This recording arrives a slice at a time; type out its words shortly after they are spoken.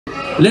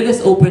Let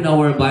us open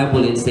our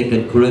Bible in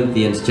 2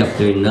 Corinthians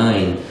chapter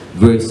 9,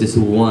 verses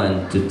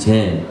 1 to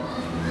 10.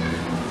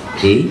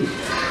 Okay?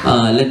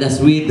 Let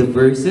us read the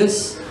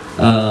verses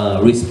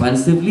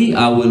responsively.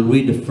 I will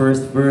read the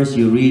first verse,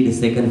 you read the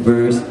second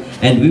verse,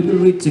 and we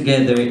will read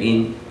together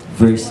in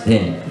verse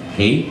 10.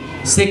 Okay?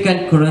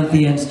 2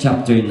 Corinthians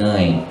chapter 9.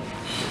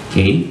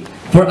 Okay?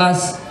 For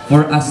us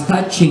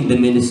touching the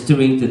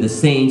ministering to the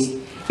saints,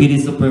 it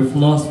is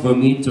superfluous for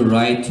me to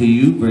write to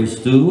you, verse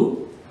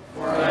 2.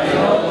 For I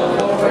know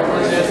the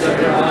forwardness of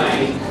your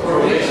mind,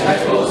 for which I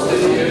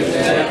posted you to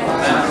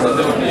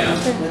Macedonia,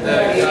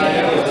 that God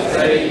was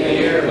ready a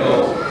year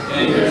ago,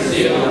 and your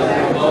zeal has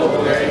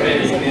provoked very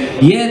many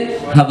men.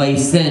 Yet have I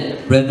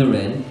sent,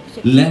 brethren,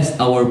 lest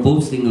our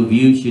boasting of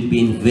you should be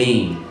in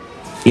vain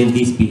in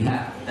this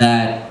behalf,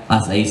 that,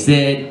 as I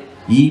said,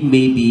 ye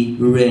may be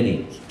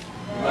ready.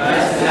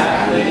 Lest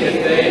haply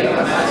if they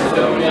of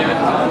Macedonia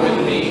come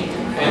with me,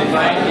 and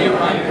find you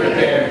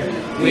unprepared,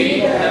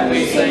 we, that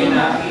we say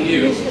not to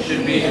you,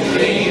 should be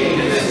ashamed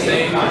in the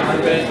same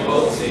unrevenged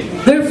boasting.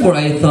 Therefore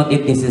I thought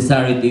it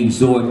necessary to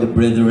exhort the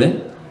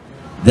brethren,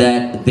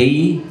 that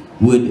they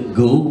would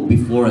go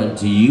before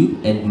unto you,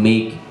 and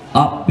make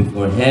up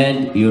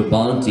beforehand your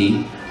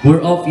bounty,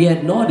 whereof ye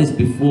had noticed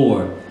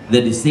before,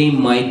 that the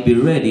same might be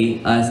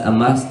ready as a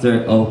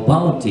matter of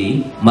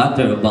bounty,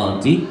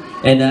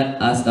 and not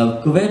as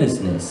of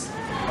covetousness.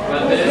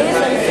 But this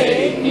I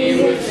say,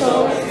 he which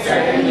soweth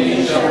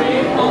sparingly shall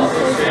reap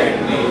also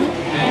sparingly,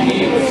 and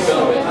he which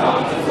soweth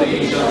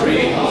bountifully shall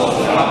reap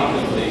also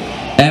bountifully.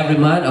 Every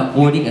man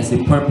according as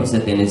he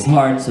purposeth in his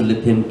heart, so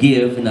let him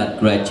give, not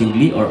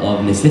grudgingly or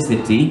of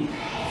necessity,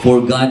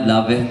 for God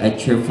loveth a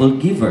cheerful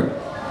giver.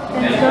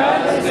 And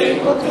God is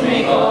able to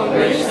make all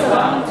grace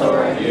abound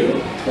toward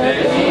you, that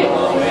ye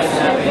always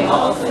having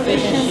all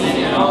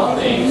sufficiency in all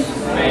things,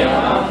 may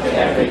amount to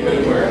every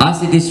good work.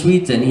 As it is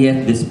written, he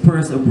hath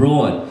dispersed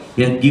abroad,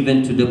 he hath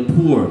given to the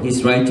poor,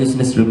 his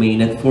righteousness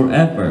remaineth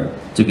forever.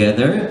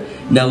 Together,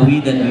 now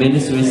we that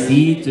minister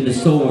seed to the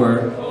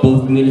sower,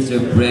 both minister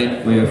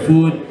bread for your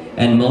food,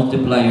 and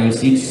multiply your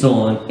seed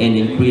sown, and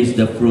increase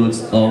the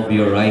fruits of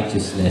your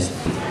righteousness.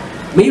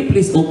 May you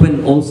please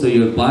open also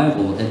your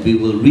Bible, and we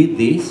will read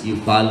this. You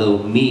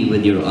follow me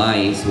with your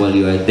eyes while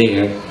you are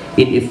there.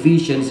 In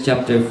Ephesians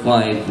chapter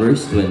 5,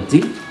 verse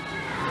 20.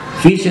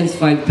 Ephesians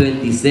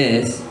 5:20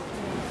 says,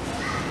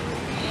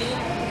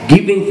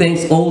 giving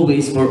thanks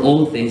always for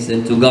all things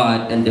unto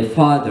God and the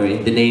Father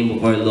in the name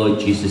of our Lord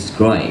Jesus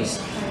Christ.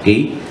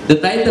 Okay? The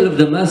title of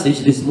the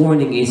message this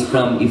morning is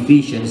from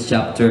Ephesians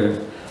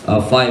chapter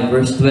 5,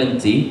 verse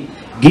 20.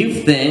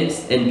 Give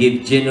thanks and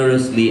give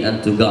generously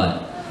unto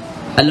God.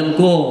 Alam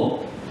ko,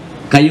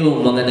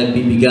 kayo mga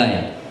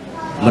nagbibigay.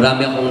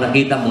 Marami akong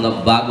nakita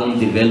mga bagong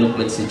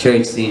development sa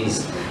church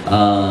since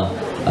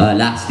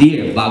last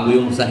year. Bago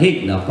yung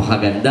sahig,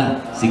 napakaganda.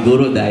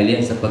 Siguro dahil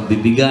yan sa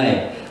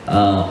pagbibigay.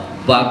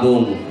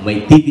 Bagong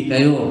may TV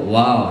kayo.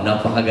 Wow,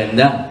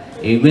 napakaganda.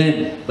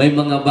 Amen. May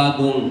mga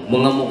bagong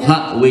mga mukha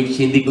which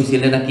hindi ko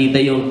sila nakita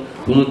yung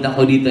pumunta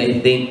ko dito, I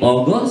think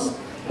August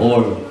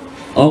or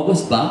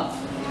August ba?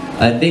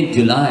 I think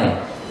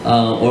July.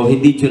 Or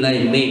hindi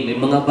July, May. May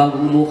mga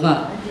bagong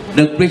mukha.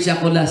 Nag-preach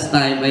ako last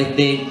time, I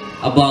think,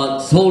 about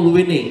soul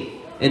winning.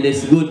 And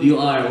it's good we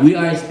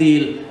are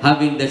still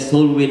having that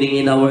soul winning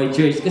in our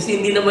church.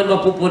 Kasi hindi naman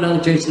mapupuno ang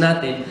church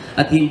natin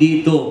at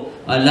hindi ito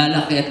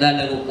lalaki at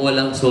lalago kung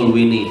walang soul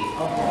winning.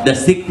 The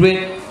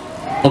secret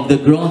of the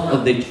growth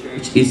of the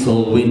church is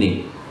soul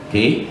winning.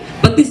 Okay?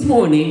 But this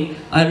morning,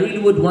 I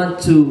really would want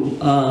to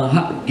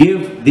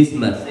give this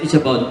message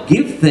about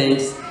give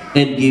thanks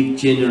and give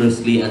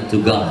generously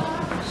unto God.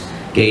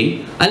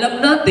 Okay? Alam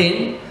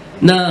natin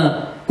na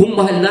kung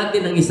mahal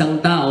natin ang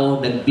isang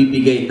tao,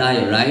 nagbibigay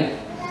tayo, right?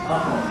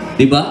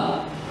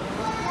 Diba?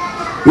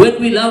 When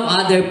we love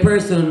other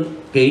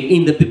person, okay,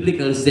 in the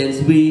biblical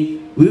sense,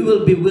 we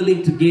will be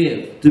willing to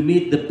give to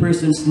meet the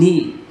person's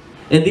need.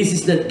 And this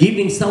is not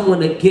giving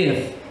someone a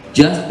gift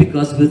just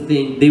because we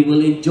think they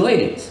will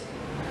enjoy it.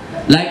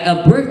 Like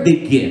a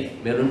birthday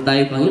gift. Meron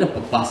tayo kanina,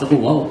 pagpasok ko,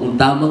 wow, kung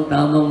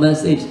tamang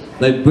message.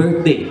 My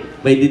birthday,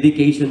 my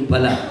dedication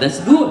pala. That's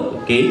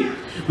good, okay?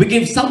 We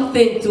give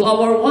something to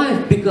our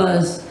wife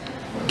because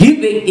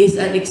giving is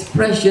an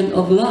expression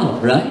of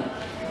love, right?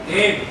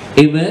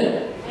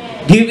 Amen?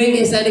 Giving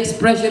is an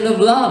expression of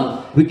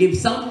love. We give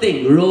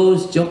something,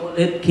 rose,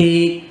 chocolate,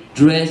 cake,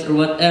 dress, or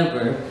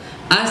whatever,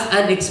 as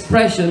an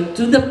expression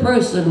to the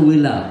person we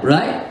love,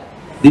 right?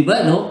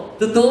 Diba, no?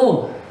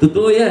 Totoo.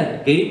 Totoo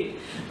yan, okay?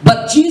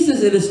 But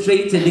Jesus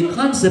illustrated the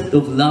concept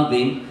of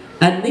loving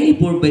a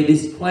neighbor by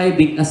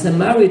describing a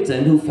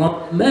Samaritan who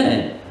found a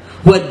man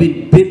who had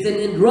been beaten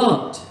and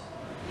robbed.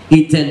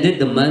 He tended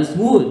the man's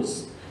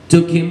wounds,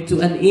 took him to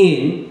an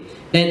inn,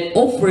 and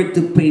offered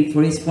to pay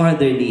for his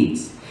further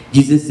needs.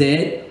 Jesus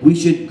said, we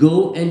should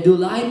go and do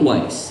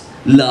likewise.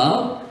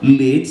 Love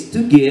leads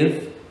to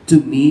give to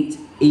meet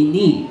a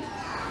need.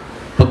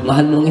 Pag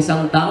mahal mo ng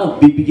isang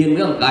tao, bibigyan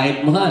mo yan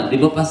kahit mahal. Di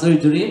ba, Pastor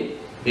Jorin?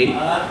 Okay?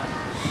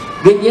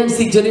 Ganyan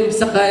si Jorin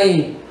sa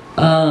kay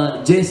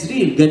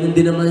Jezreel. Ganun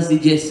din naman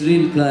si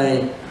Jezreel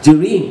kay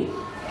Jorim.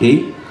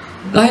 Okay?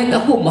 Kahit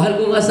ako, mahal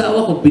ko ng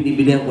asawa ko,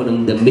 binibilihan ko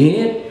ng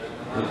damit.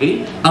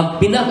 Okay? Ang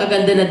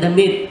pinakaganda na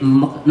damit,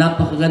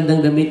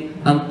 napakagandang damit,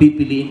 ang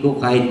pipiliin ko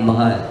kahit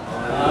mahal.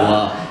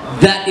 Wow.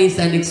 That is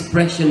an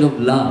expression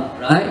of love,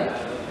 right?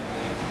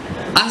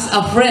 As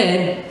a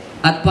friend,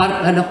 at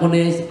parang anak ko na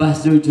yan si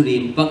Pastor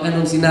Jorim, pag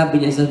anong sinabi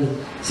niya,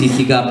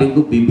 sisikapin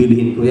ko,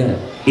 bibilihin ko yan.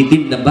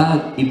 Itim na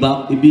bag,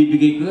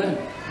 ibibigay ko yan.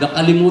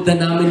 Nakalimutan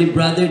namin ni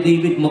Brother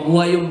David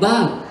makuha yung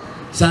bag.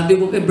 Sabi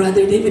ko kay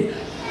Brother David,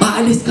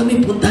 paalis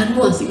kami, puntahan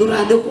mo,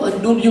 sigurado ko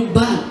andun yung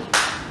bag.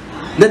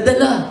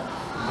 Nadala.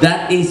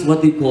 That is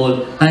what we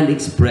call an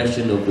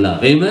expression of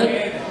love.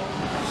 Amen?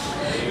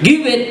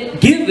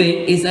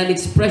 Giving is an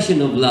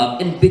expression of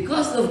love, and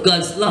because of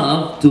God's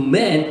love to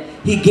men,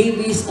 He gave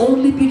His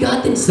only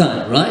begotten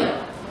Son, right?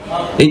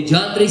 In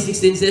John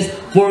 3:16 says,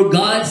 "For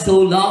God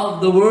so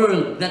loved the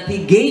world that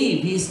He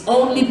gave His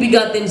only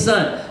begotten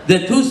Son,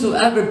 that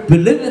whosoever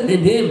believeth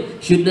in Him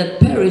should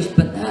not perish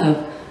but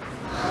have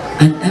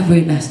an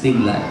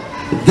everlasting life."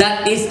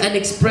 That is an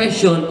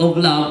expression of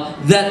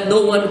love that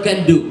no one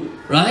can do,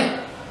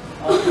 right?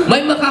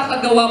 May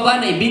makakagawa ba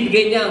na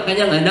ibibigay niya ang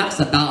kanyang anak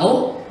sa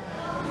tao?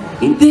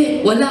 Hindi,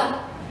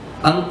 wala.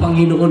 Ang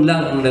Panginoon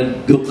lang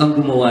ang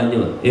gumawa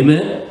niyo.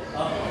 Amen?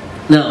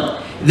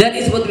 Now, that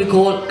is what we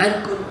call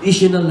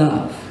unconditional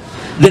love.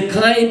 The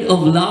kind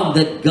of love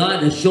that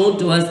God has shown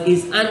to us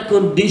is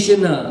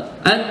unconditional.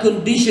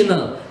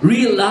 Unconditional.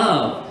 Real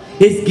love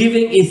is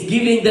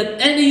giving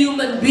that any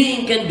human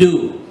being can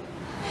do.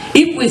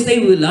 If we say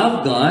we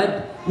love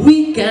God,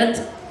 we can't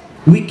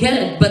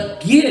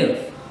but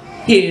give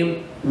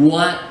Him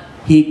what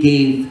He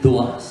gave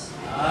to us.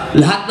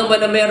 Lahat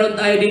naman na meron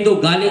tayo dito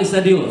galing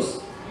sa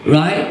Diyos.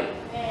 Right?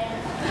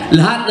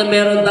 Lahat na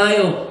meron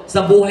tayo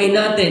sa buhay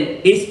natin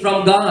is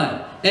from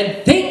God.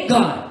 And thank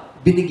God,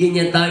 binigyan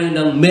niya tayo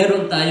ng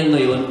meron tayo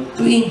ngayon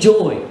to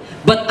enjoy.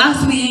 But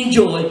as we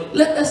enjoy,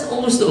 let us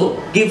also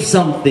give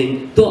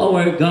something to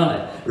our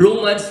God.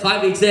 Romans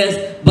 5 says,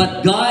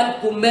 "But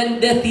God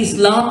commendeth His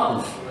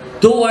love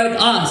toward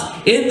us,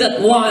 in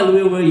that while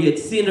we were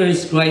yet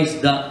sinners,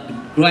 Christ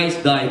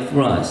died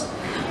for us."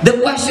 The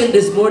question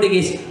this morning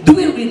is, do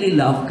we really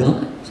love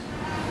God?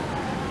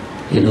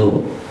 You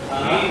know,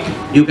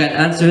 you can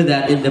answer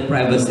that in the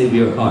privacy of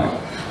your heart.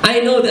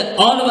 I know that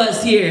all of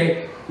us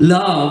here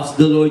loves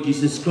the Lord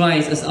Jesus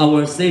Christ as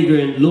our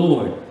Savior and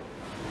Lord.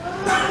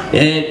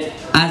 And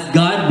as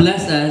God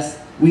bless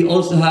us, we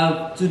also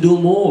have to do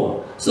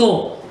more.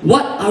 So,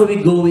 what are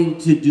we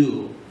going to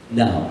do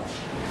now?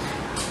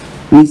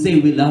 We say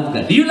we love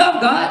God. Do you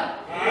love God?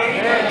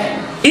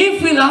 Amen.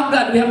 If we love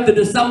God, we have to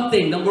do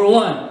something. Number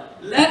one,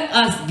 let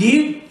us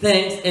give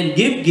thanks and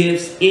give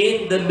gifts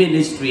in the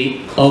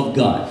ministry of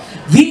God.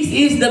 This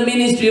is the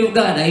ministry of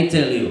God, I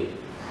tell you.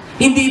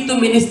 Hindi ito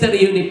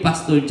ministeryo ni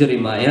Pastor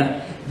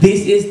Jeremiah.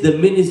 This is the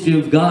ministry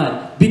of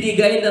God.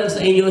 Binigay lang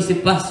sa inyo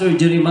si Pastor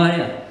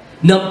Jeremiah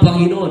ng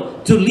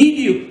Panginoon to lead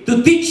you,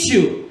 to teach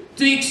you,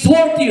 to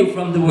exhort you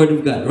from the Word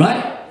of God.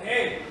 Right?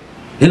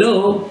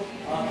 Hello?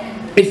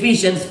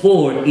 Ephesians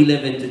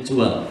 4:11 to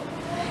 12.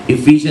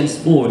 Ephesians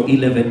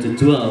 4:11 to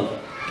 12.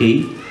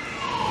 Okay?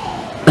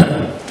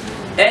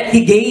 And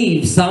He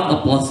gave some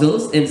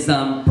apostles, and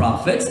some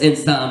prophets, and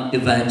some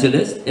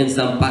evangelists, and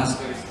some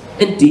pastors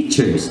and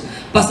teachers.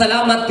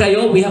 Pasalamat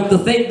kayo. We have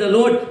to thank the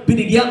Lord.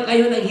 Binigyan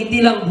kayo ng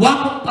hindi lang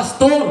wapang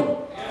pastor.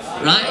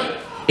 Right?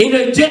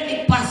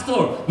 Energetic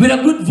pastor with a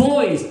good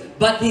voice.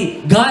 But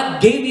God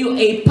gave you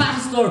a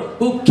pastor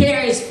who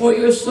cares for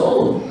your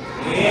soul.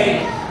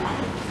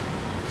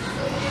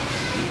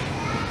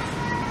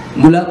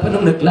 Mula pa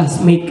nung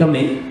nag-classmate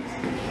kami,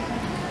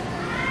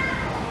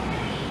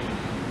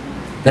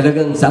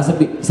 talagang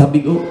sabi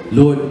ko,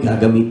 Lord,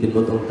 gagamitin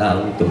mo tong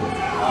taong ito.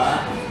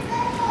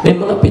 May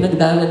mga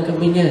pinagdalan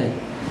kami niya.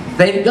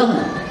 Thank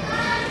God.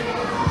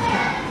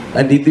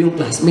 Andito yung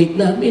classmate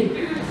namin.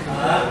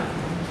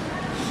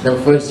 Ng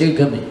first year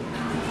kami.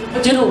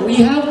 But you know,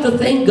 we have to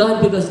thank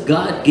God because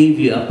God gave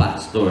you a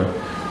pastor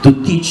to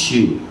teach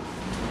you,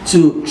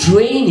 to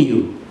train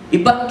you.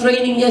 Ibang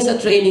training niya sa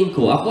training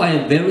ko. Ako,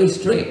 I am very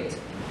strict.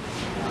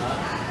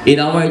 In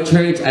our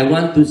church, I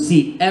want to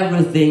see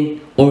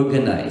everything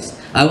organized.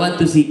 I want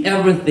to see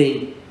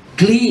everything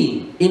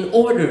clean, in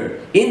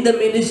order, in the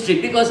ministry.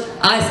 Because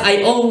as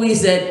I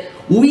always said,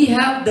 we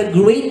have the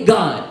great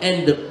God,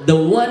 and the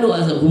one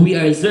who we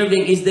are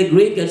serving is the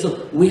great God.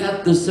 So we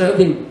have to serve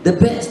Him the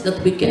best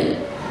that we can.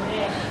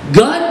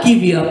 God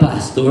give you a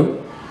pastor,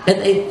 and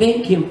I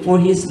thank Him for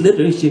His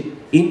leadership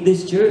in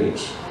this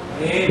church.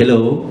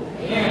 Hello?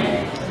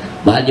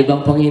 Mahal niyo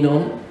bang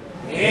Panginoon?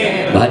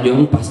 Mahal niyo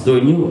ang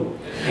pastor niyo?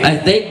 I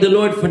thank the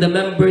Lord for the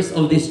members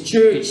of this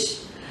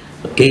church.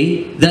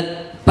 Okay?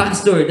 That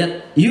pastor,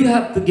 that you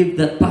have to give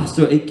that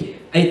pastor a gift.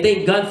 I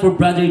thank God for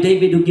Brother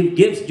David who gave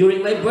gifts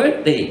during my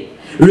birthday.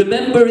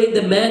 Remembering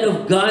the man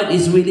of God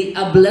is really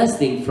a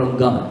blessing from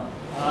God.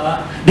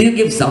 Do you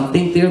give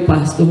something to your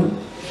pastor?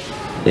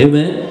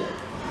 Amen?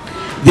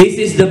 This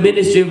is the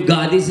ministry of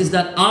God. This is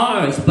not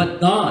ours, but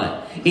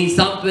God. In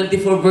Psalm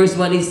 24 verse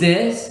 1 it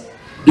says,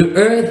 "The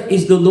earth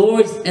is the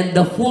Lord's and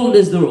the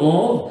fullness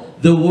thereof,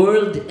 the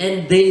world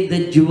and they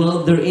that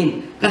dwell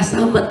therein."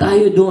 Kasama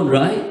tayo doon,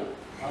 right?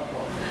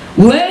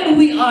 When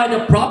we are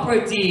the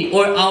property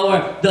or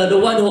the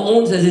one who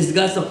owns us is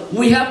God, so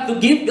we have to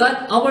give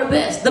God our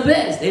best, the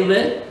best.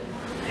 Amen?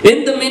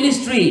 In the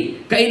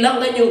ministry,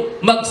 kailangan nyo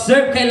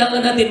mag-serve,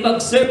 kailangan natin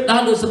mag-serve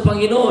talo sa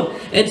Panginoon.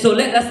 And so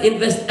let us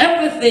invest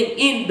everything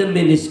in the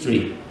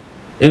ministry.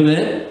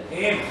 Amen?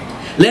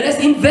 Let us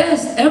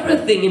invest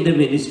everything in the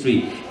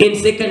ministry. In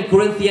 2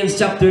 Corinthians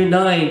chapter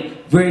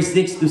 9, verse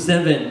 6 to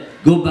 7.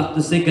 Go back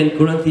to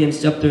 2 Corinthians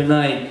chapter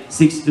 9,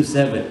 6 to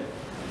 7.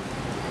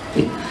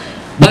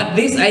 "But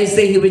this I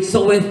say, he which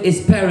soweth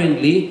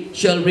sparingly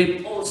shall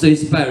reap also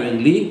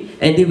sparingly,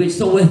 and he which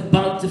soweth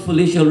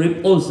bountifully shall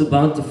reap also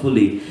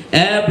bountifully.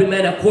 Every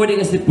man according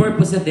as he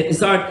purposeth in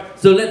his heart,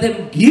 so let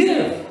him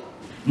give,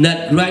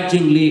 not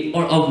grudgingly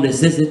or of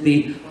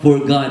necessity, for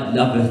God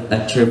loveth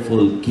a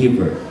cheerful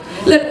giver."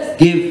 Let us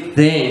give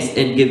thanks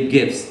and give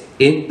gifts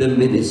in the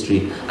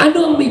ministry.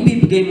 Ano ang may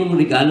bibigay mong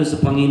regalo sa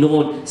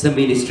Panginoon sa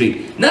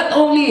ministry?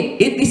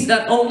 It is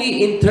not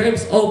only in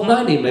terms of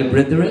money, my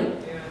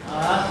brethren.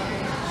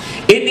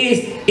 It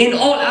is in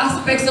all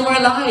aspects of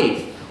our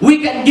life. We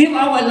can give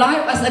our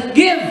life as a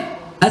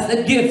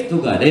gift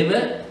to God.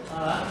 Amen?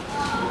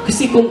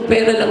 Kasi kung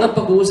pera lang ang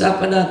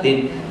pag-uusapan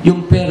natin,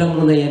 yung pera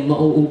mo na yan,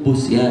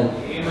 mauubos yan.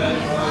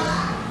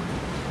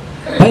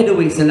 By the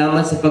way,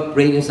 salamat sa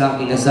pag-pray niyo sa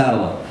aking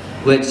asawa.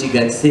 When she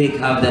got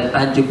sick, have that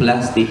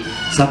angioplasty,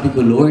 sabi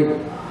ko, Lord,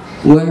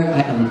 where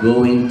I am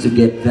going to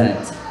get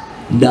that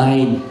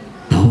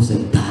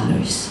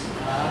 $9,000?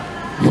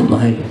 Oh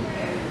my.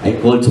 I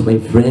called to my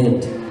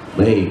friend,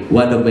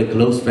 one of my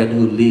close friend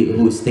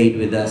who stayed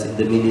with us in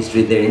the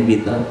ministry there in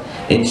Vietnam,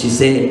 and she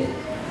said,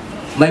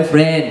 "My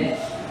friend,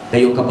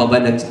 ngayon ka pa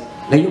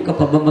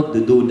ba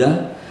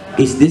magdududa?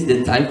 Is this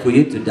the time for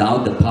you to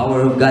doubt the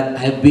power of God?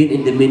 I've been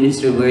in the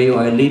ministry where you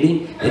are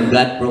leading, and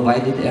God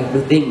provided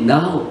everything.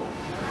 Now,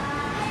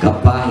 ka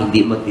pa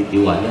hindi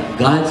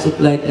magtitiwala. God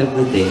supplied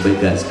everything by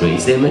God's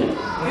grace." Amen?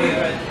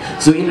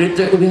 So in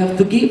return, we have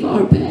to give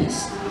our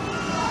best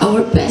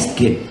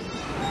gift.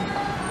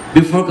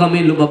 Before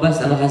kami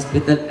lumabas ang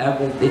hospital,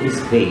 everything is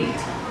paid.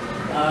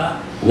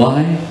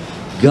 Why?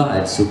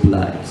 God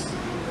supplies.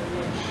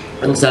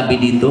 Ang sabi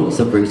dito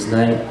sa verse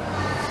 9,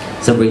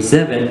 sa verse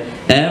 7,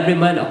 "Every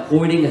man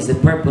according as the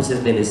purpose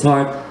in his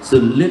heart, so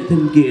let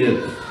him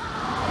give,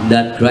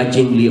 not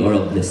grudgingly or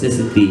of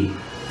necessity,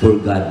 for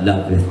God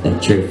loveth a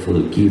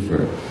cheerful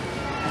giver."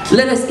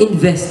 Let us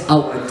invest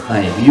our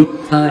time, your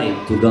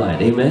time, to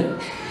God. Amen?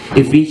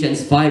 Ephesians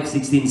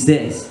 5:16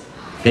 says,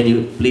 may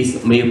you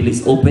please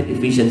open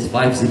Ephesians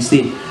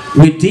 5:16.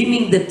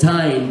 "Redeeming the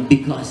time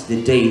because the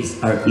days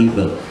are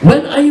evil."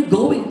 When are you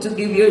going to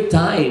give your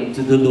time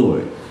to the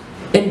Lord?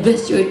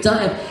 Invest your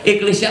time.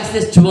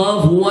 Ecclesiastes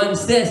 12:1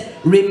 says,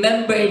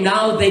 "Remember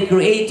now thy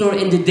Creator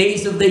in the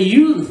days of the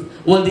youth,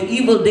 while the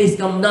evil days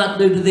come not,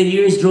 nor do the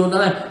years draw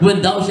nigh,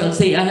 when thou shalt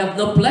say, I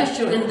have no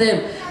pleasure in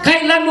them."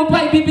 Kailan mo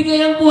pa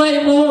ibibigay ang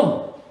buhay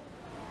mo?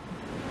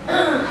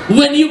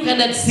 When you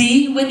cannot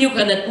see, when you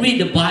cannot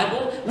read the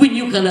Bible, when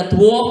you cannot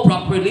walk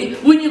properly,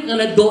 when you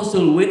cannot go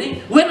soul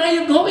winning, when are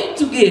you going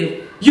to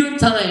give your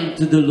time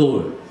to the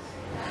Lord?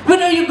 When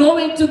are you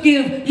going to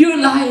give your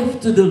life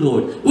to the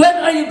Lord?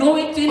 When are you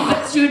going to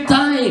invest your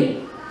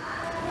time?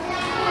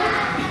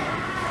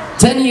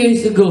 10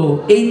 years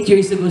ago, 8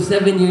 years ago,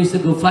 7 years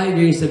ago, 5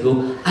 years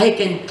ago, I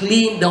can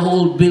clean the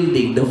whole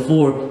building, the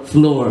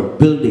 4-floor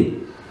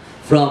building,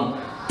 from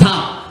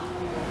top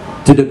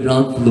to the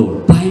ground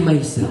floor by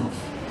myself.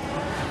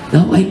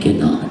 Now I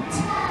cannot.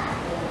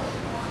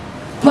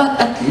 But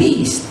at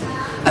least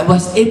I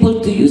was able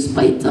to use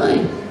my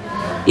time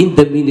in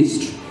the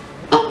ministry.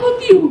 How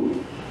about you?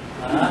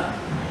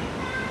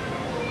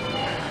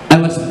 I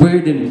was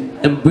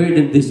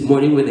burdened this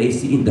morning when I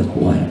see in the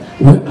choir,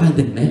 where are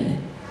the men?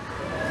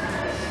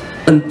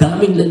 Ang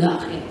daming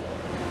lalaki.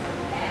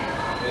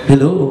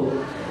 Hello?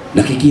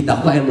 Nakikita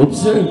ko, I'm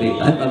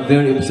observing. I'm a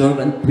very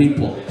observant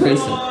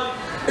person.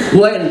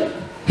 While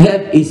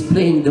Heb is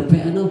playing the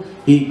piano,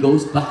 he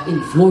goes back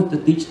and forth to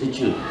teach the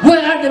children.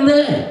 Where are the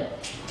men?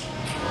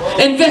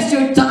 Invest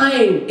your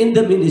time in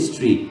the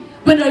ministry.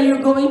 When are you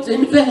going to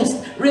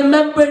invest?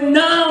 Remember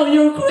now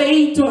your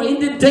Creator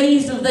in the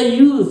days of the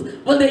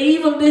youth. While the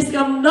evil days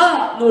come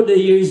not, nor the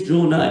years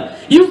draw nigh.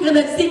 You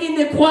cannot sing in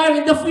the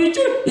choir in the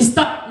future.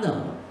 Stop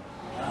now.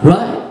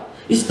 Right?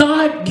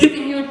 Start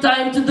giving your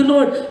time to the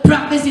Lord.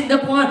 Practice in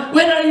the choir.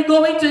 When are you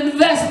going to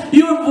invest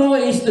your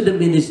voice to the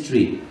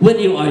ministry?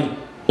 When you are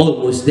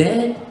almost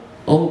dead?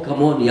 Oh,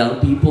 come on, young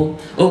people.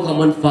 Oh,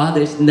 come on,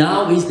 fathers.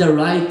 Now is the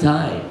right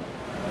time.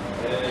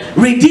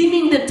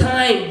 Redeeming the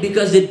time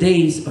because the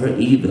days are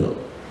evil.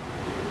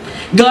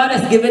 God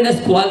has given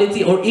us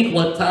quality or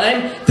equal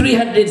time,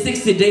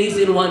 360 days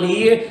in 1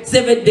 year,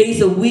 7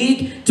 days a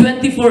week,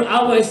 24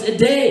 hours a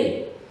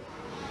day.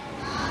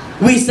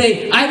 We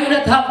say, I do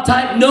not have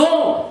time.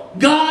 No,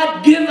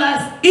 God give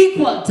us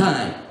equal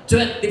time,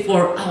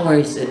 24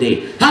 hours a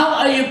day. How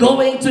are you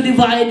going to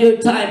divide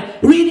your time?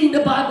 Reading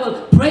the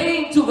Bible,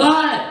 praying to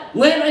God.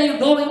 When are you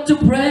going to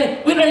pray?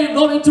 When are you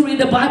going to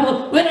read the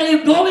Bible? When are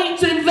you going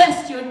to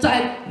invest your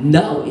time?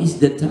 Now is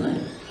the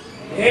time.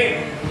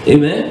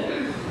 Amen?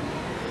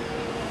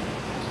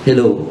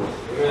 Hello?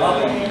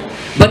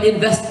 But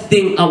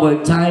investing our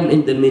time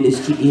in the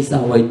ministry is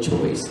our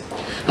choice.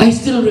 I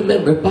still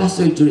remember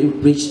Pastor Jurim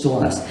preached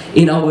to us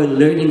in our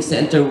learning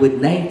center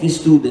with 90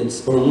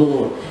 students or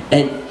more.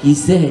 And he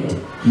said,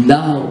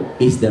 now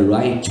is the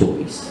right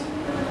choice.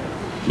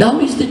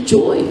 Now is the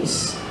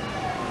choice.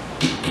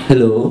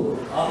 Hello?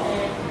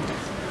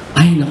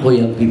 Ay nako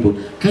young people,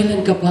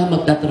 kailan ka pa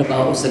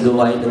magtatrabaho sa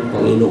gawain ng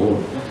Panginoon?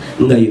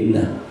 Ngayon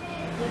na.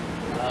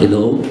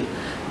 Hello?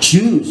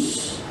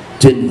 Choose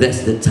to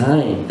invest the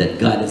time that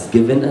God has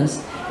given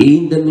us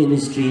in the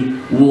ministry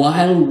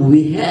while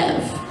we have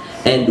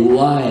and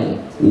while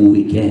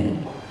we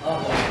can.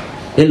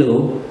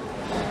 Hello?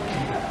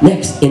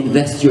 Next,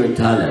 invest your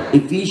talent.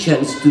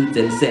 Ephesians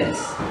 2:10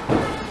 says,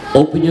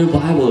 open your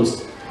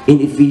Bibles in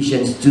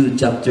Ephesians 2,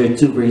 chapter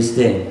 2, verse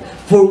 10.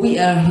 For we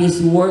are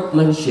His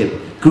workmanship,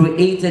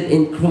 created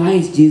in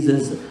Christ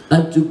Jesus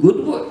unto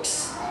good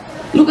works.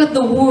 Look at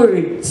the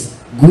words,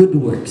 good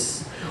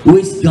works,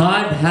 which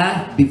God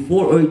hath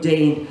before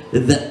ordained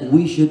that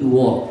we should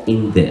walk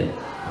in them.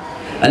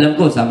 Alam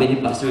ko, sabi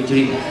ni Pastor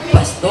Jurim,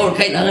 Pastor,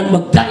 kailangan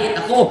mag-diet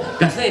ako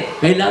kasi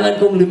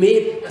kailangan kong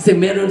lumit kasi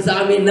meron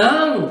sa amin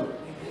ng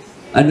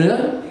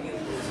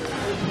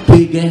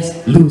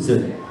biggest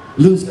loser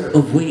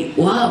of weight.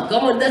 Wow,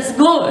 come on, that's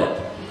good.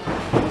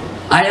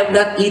 I am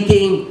not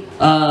eating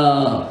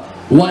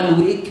 1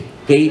 week,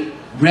 okay,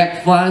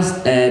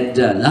 breakfast and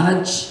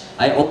lunch.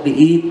 I only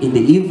eat in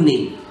the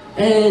evening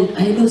and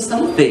I lose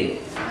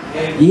something.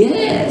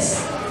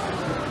 Yes.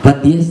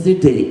 But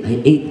yesterday,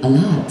 I ate a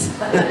lot.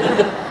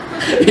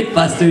 With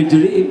Pastor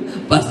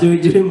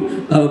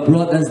Jurim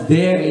brought us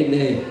there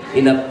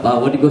in a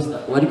what do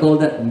you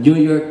call that, New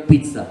York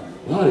pizza.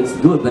 Wow, it's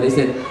good. But I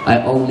said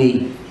I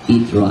only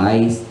eat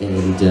rice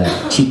and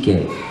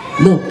chicken,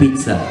 no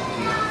pizza.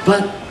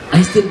 But I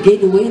still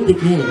gain weight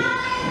again.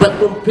 But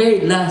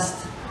compared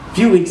last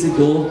few weeks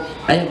ago,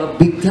 I have a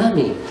big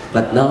tummy.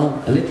 But now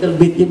a little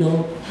bit,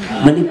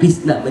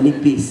 manipis na,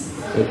 manipis.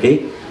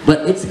 Okay.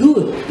 But it's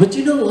good. But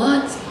you know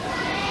what?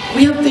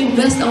 We have to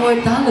invest our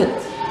talent.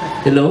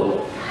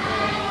 Hello?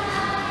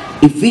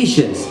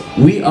 Ephesians,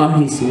 we are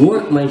His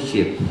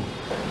workmanship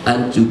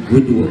unto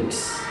good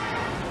works.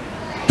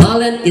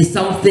 Talent is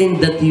something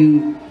that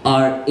you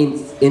are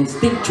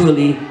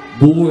instinctually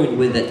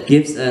born with that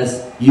gives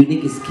us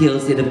unique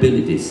skills and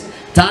abilities.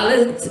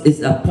 Talent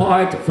is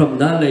apart from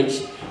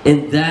knowledge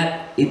in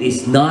that it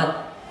is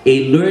not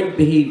a learned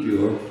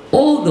behavior,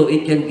 although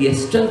it can be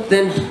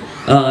strengthened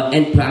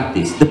and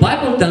practiced. The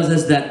Bible tells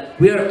us that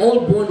we are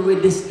all born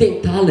with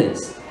distinct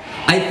talents.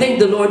 I thank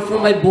the Lord for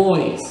my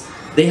boys.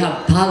 They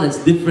have talents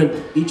different.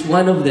 Each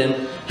one of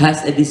them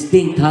has a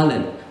distinct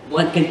talent.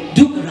 One can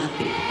do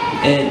karate.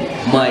 And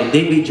my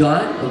baby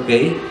John,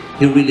 okay,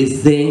 he really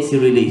sings, he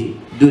really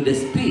do the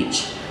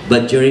speech.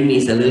 But Jeremy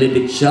is a little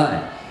bit shy.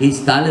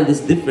 His talent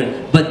is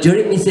different. But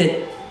Jeremy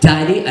said,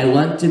 Daddy, I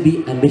want to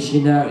be a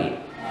missionary.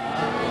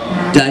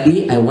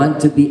 Daddy, I want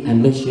to be a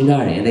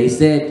missionary. And I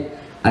said,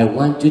 I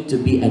want you to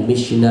be a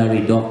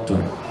missionary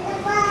doctor.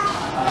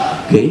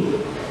 Okay?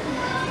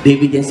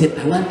 David then said,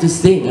 I want to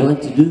sing, I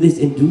want to do this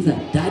and do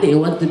that. Daddy, I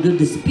want to do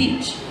the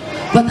speech.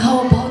 But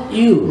how about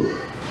you?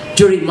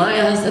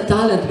 Jeremiah has a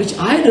talent which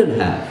I don't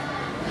have.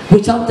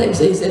 Which sometimes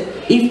I said,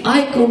 if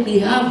I only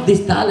have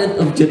this talent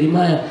of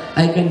Jeremiah,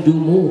 I can do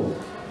more.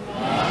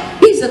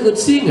 He's a good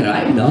singer,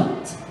 I'm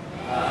not.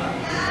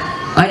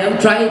 I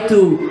am trying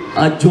to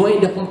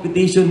join the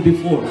competition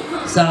before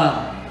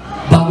sa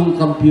bagong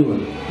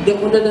kampiyon. Hindi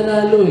ako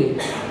nananalo eh.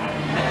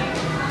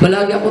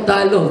 Palagi ako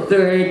talo.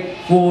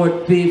 3rd,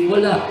 4th, 5th,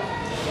 wala.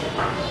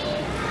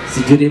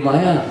 Si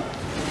Jeremiah,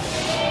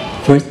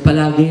 first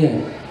palagi yan.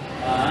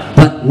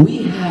 But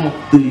we have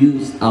to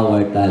use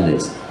our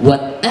talents.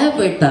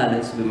 Whatever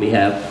talents we may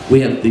have,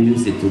 we have to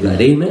use it to God.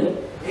 Amen?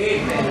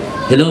 Amen.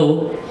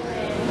 Hello?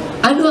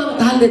 Ano ang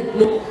talent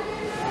mo?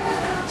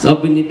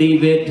 Sabi ni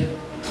David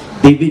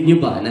nyo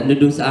ba,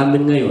 nandun sa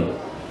amin ngayon,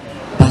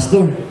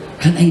 Pastor,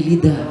 can I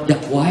lead the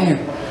choir?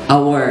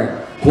 Our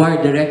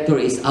choir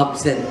director is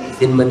absent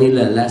in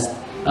Manila last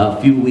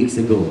few weeks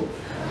ago.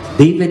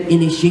 David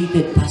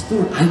initiated,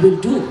 Pastor, I will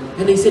do it.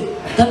 And I said,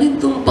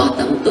 talentong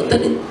batang to,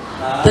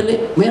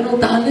 merong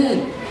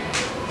talent.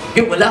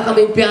 Eh, wala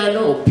kaming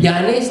piano,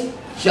 pianist,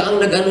 siya ang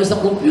nag-ano sa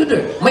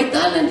computer. May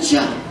talent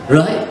siya,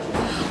 right?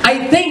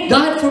 I thank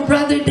God for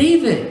Brother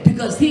David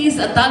because he is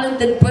a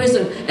talented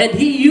person and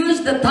he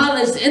used the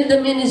talents in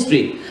the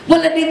ministry.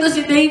 Wala dito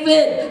si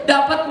David.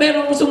 Dapat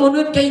merong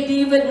sumunod kay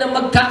David na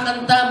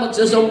magkakanta,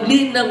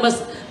 magsusumlin ng mas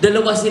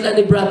dalawa sila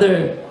ni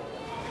Brother.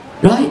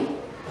 Right?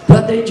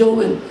 Brother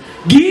Joel.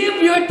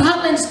 Give your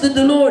talents to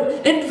the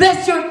Lord.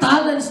 Invest your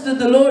talents to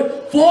the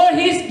Lord for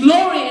His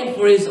glory and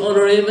for His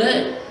honor.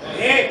 Amen?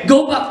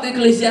 Go back to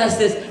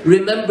Ecclesiastes.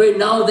 Remember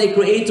now the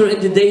Creator in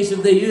the days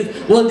of the youth.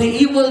 Well, the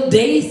evil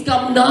days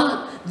come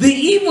not. The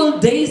evil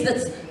days,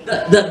 that's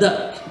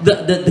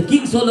the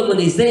King Solomon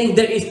is saying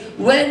there is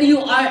when you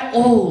are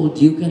old,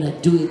 you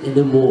cannot do it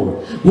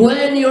anymore.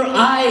 When your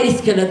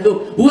eyes cannot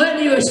look,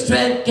 when your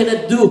strength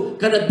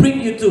cannot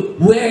bring you to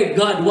where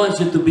God wants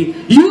you to be.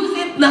 Use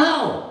it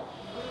now.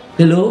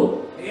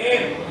 Hello?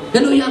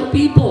 Hello, young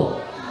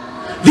people.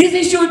 This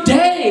is your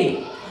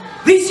day.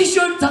 This is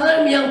your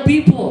time, young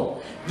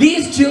people.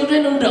 These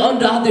children on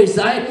the other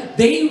side,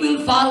 they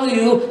will follow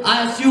you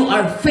as you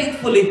are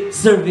faithfully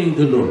serving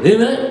the Lord.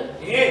 Amen?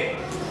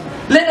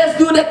 Let us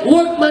do that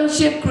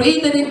workmanship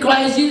created in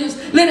Christ Jesus.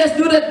 Let us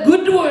do that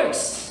good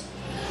works.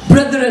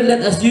 Brethren,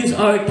 let us use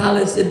our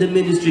talents in the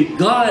ministry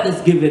God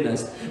has given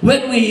us.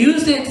 When we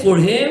use it for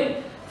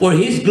Him, for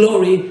His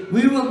glory,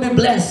 we will be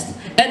blessed.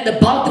 And the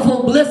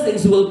bountiful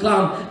blessings will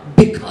come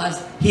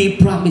because He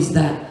promised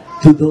that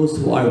to those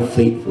who are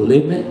faithful.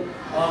 Amen?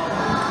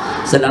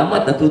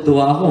 Salamat,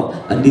 natutuwa ako.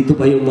 Andito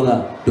pa yung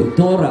mga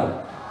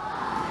doktora.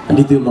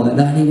 Andito yung mga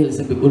nanay nila.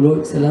 Sabi ko,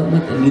 Lord,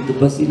 salamat, andito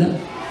pa sila.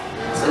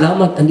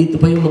 Salamat, andito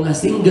pa yung mga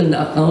single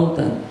na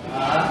accountant.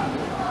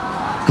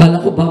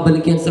 Kala ko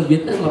babalik yan sa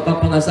Vietnam,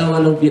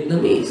 mapapangasawa ng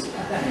Vietnamese.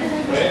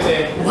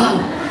 Wow!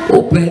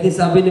 Oh, pwede,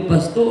 sabi ni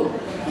Pastor.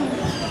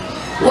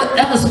 What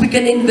else we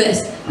can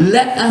invest?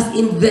 Let us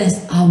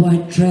invest our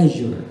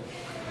treasure.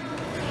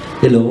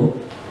 Hello?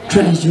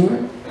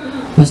 Treasure?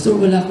 Pastor,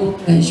 wala akong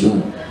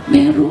treasure.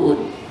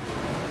 Meron.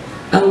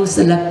 Ang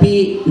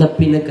salapi na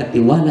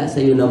pinagkatiwala sa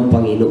iyo ng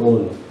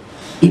Panginoon,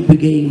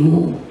 ibigay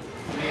mo.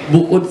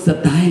 Bukod sa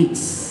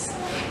tithes,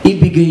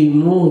 ibigay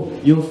mo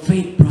yung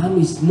faith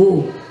promise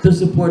mo to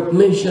support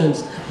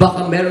missions.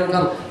 Baka meron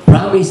kang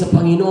promise sa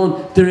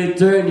Panginoon to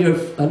return your,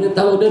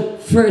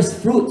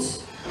 first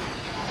fruits.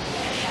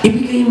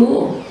 Ibigay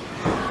mo.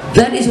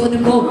 That is what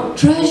we call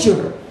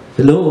treasure.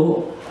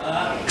 Hello?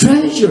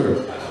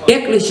 Treasure.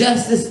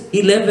 Ecclesiastes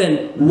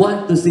 11,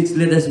 1-6.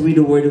 Let us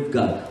read the Word of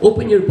God.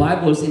 Open your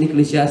Bibles in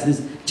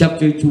Ecclesiastes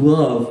chapter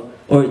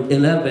 12 or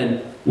 11,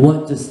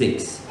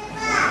 1-6.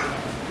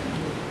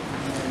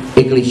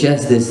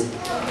 Ecclesiastes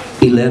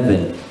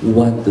 11,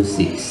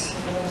 1-6.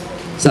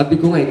 Sabi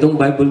ko nga, itong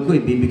Bible ko,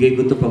 ibibigay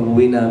ko ito pag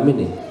uwi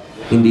namin eh.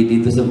 Hindi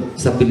dito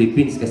sa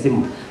Philippines kasi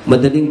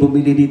madaling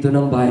bumili dito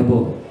ng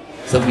Bible.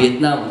 Sa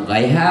Vietnam,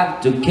 I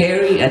have to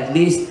carry at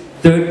least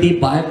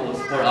 30 Bibles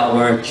for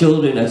our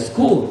children at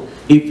school.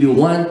 If you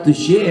want to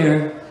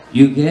share,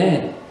 you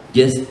can.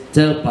 Just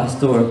tell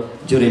Pastor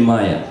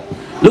Jeremiah.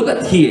 Look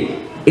at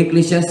here.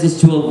 Ecclesiastes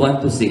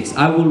 12, 1-6.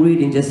 I will read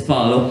and just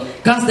follow.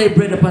 Cast thy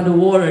bread upon the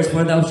waters,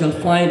 for thou shalt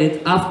find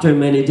it after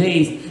many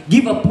days.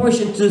 Give a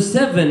portion to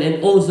 7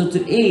 and also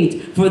to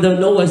 8, for thou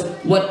knowest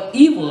what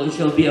evil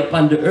shall be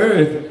upon the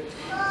earth.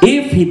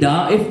 If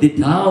the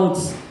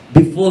clouds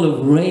be full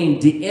of rain,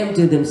 they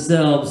empty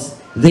themselves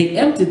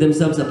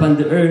upon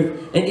the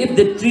earth. And if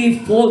the tree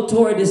fall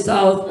toward the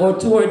south or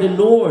toward the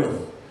north,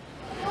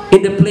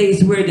 in the place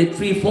where the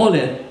tree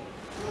falleth,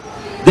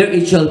 there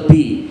it shall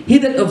be. He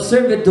that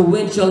observeth the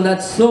wind shall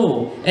not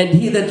sow, and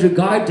he that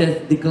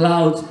regardeth the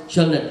clouds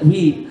shall not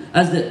reap.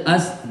 As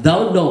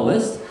thou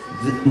knowest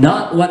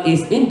not what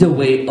is in the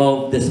way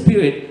of the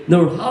Spirit,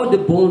 nor how the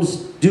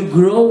bones do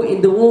grow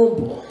in the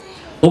womb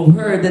of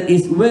her that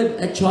is with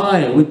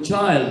child,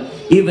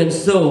 even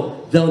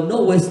so thou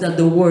knowest not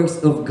the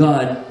works of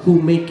God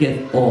who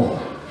maketh all.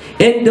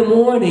 In the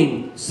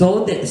morning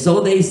sow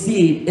they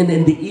seed, and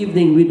in the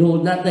evening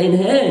withhold not thine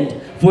hand,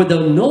 for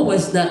thou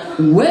knowest not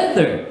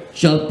whether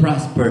shall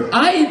prosper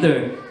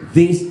either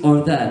this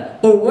or that,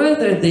 or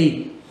whether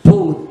they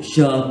both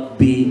shall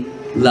be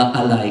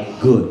alike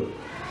good.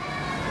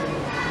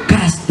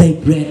 Cast thy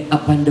bread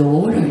upon the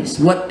waters.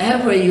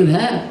 Whatever you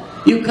have,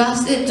 you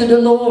cast it to the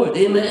Lord.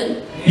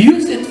 Amen.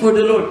 Use it for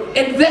the Lord.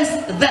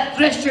 Invest that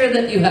treasure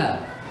that you have.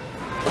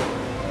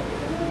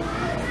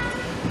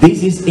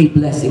 This is a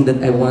blessing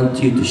that I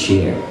want you to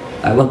share.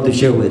 I want to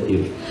share with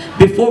you.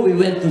 Before we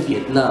went to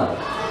Vietnam,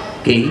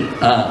 okay,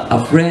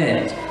 a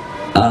friend,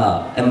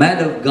 a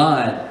man of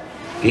God,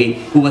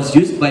 okay, who was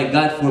used by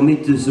God for me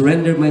to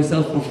surrender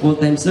myself for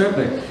full-time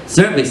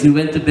service. He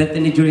went to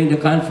Bethany during the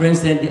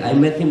conference, and I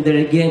met him there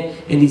again,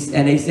 and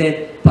I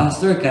said,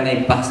 Pastor, can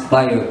I pass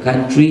by your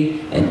country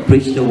and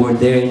preach the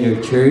word there in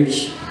your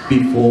church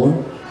before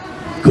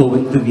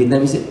going to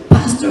Vietnam? He said,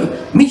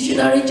 Pastor,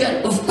 missionary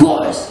John, of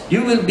course,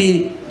 you will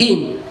be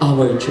in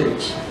our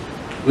church.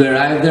 We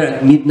arrived there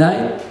at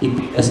midnight. He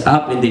picked us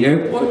up in the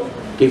airport,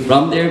 came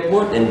from the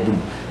airport, and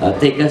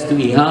take us to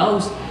a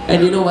house.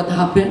 And you know what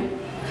happened?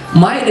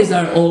 My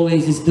desire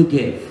always is to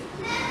give.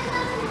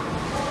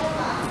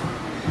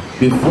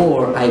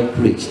 Before I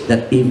preached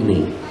that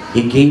evening,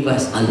 he gave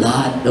us a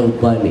lot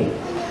of money,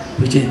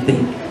 which I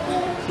think,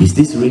 is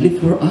this really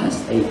for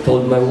us? I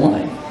told my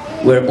wife,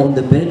 we're on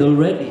the bed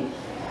already.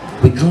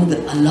 We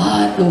counted a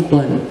lot of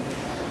money.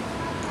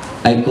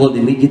 I called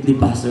immediately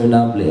Pastor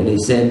Namble and I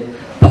said,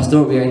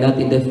 Pastor, we are not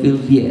in the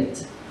field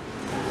yet.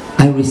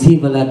 I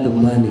receive a lot of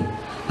money.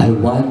 I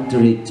want to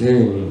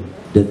return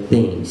the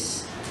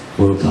things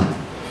for God.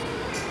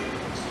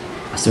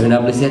 Pastor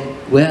Nable said,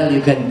 well, you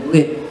can do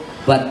it,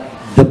 but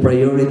the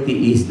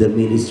priority is the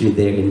ministry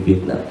there in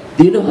Vietnam.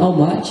 Do you know how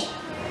much?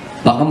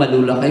 Baka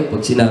malula kayo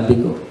pag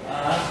sinabi ko.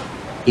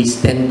 It's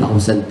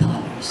 $10,000.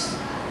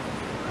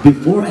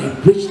 Before I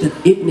preached that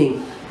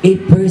evening,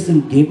 a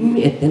person gave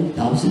me a $10,000.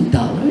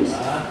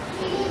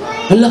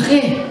 Ang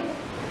laki.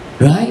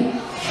 Right?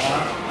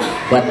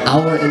 But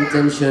our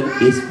intention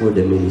is for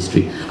the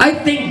ministry. I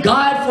thank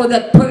God for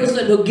that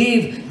person who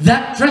gave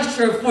that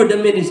treasure for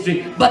the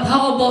ministry. But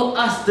how about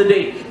us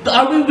today?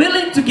 Are we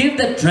willing to give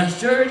that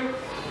treasure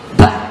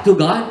back to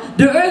God?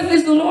 The earth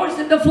is the Lord's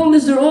and the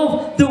fullness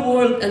thereof, the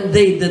world and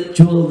they that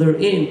dwell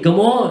therein. Come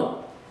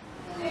on.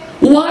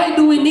 Why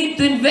do we need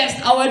to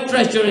invest our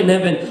treasure in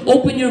heaven?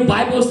 Open your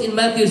Bibles in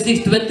Matthew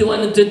 6,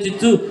 21 and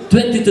 22.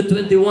 20 to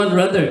 21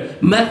 rather.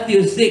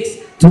 Matthew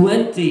 6,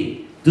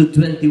 20 to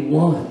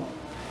 21.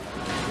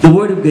 The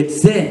Word of God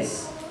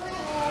says,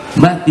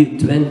 Matthew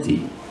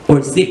 20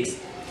 or 6,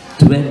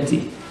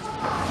 20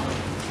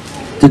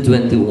 to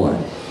 21.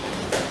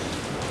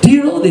 Do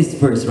you know this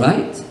verse,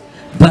 right?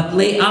 But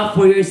lay up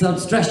for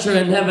yourselves treasure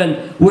in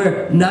heaven,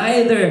 where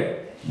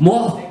neither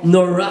moth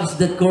nor rust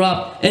that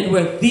corrupt, and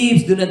where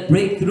thieves do not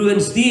break through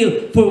and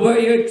steal. For where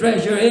your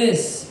treasure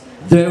is,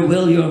 there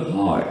will your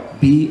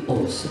heart be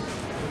also.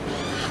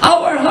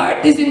 Our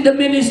heart is in the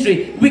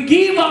ministry. We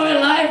give our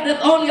life,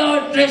 not only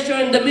our treasure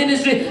in the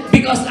ministry,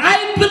 because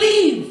I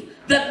believe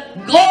that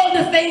all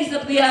the things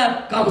that we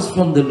have comes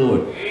from the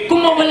Lord.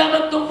 Kung mawala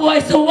man itong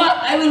buhay, so what?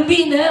 I will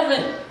be in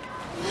heaven.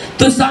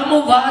 To some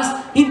of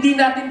us, hindi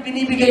natin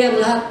binibigay ang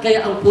lahat,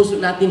 kaya ang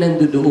puso natin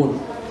nandoon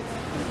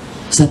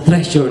sa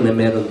treasure na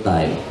meron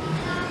tayo.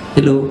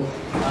 Hello?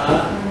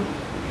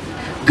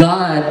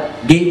 God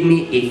gave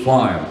me a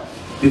farm.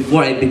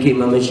 Before I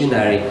became a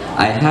missionary,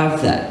 I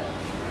have that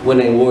when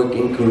I work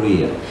in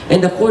Korea.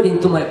 And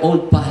according to my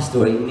old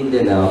pastor in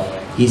Mindanao,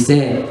 he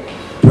said,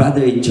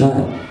 Brother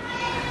John,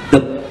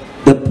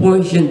 the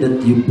portion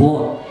that you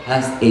bought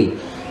has a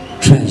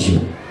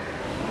treasure.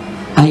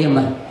 I am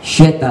a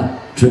Sheta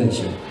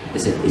treasure. I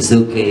said, it's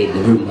okay,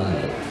 never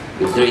mind.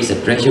 If there is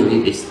a treasure,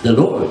 it's the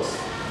Lord's.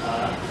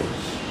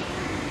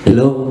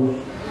 Hello?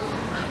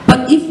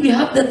 But if we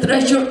have the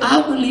treasure, I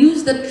will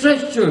use the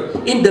treasure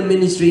in the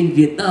ministry in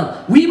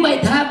Vietnam. We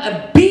might have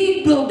a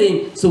big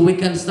building so we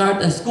can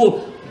start a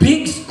school.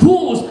 Big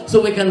schools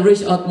so we can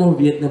reach out more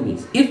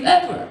Vietnamese, if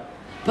ever.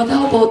 But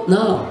how about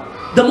now?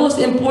 The most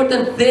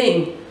important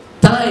thing,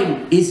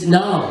 time is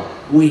now.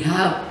 We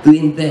have to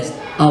invest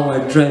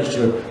our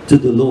treasure to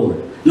the Lord.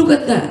 Look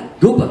at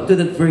that. Go back to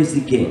that verse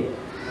again.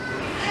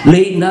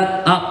 Lay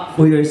not up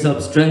for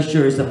yourselves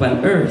treasures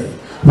upon earth,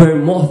 where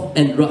moth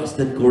and rust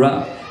that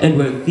corrupt, and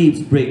where thieves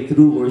break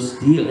through or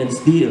steal.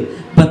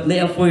 But lay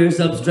up for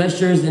yourselves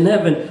treasures in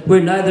heaven, where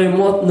neither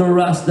moth nor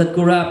rust that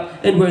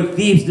corrupt, and where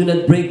thieves do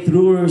not break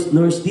through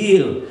nor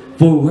steal.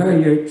 For where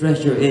your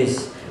treasure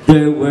is,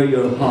 there will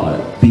your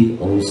heart be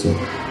also.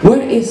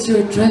 Where is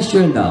your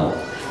treasure now?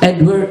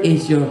 And where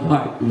is your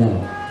heart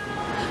now?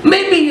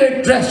 Maybe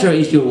your treasure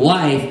is your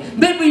wife.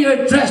 Maybe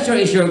your treasure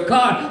is your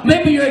car.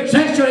 Maybe your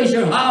treasure is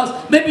your house.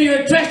 Maybe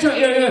your treasure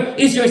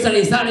is your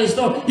sari-sari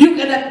store. You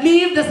cannot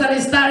leave the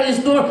sari-sari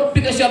store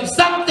because you have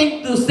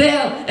something to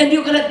sell and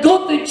you cannot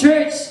go to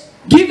church.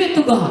 Give it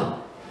to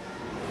God.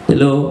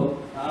 Hello?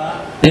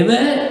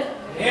 Amen?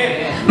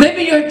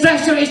 Maybe your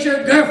treasure is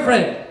your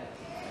girlfriend.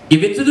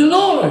 Give it to the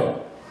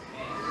Lord.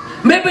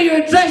 Maybe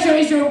your treasure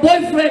is your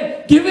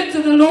boyfriend. Give it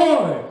to the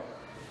Lord.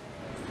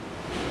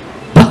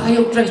 Baka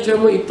yung treasure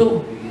mo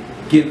ito.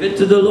 Give it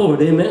to the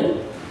Lord. Amen?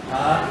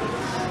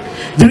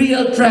 The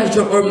real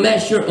treasure or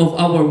measure of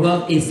our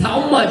wealth is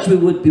how much we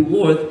would be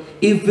worth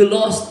if we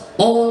lost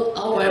all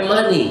our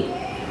money.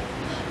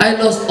 I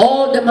lost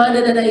all the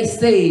money that I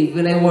saved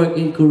when I worked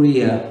in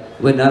Korea,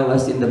 when I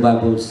was in the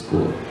Bible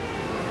school.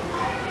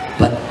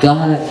 But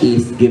God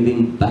is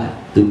giving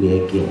back to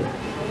me again.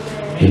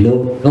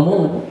 Hello? Come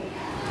on.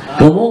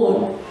 Come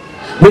on.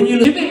 When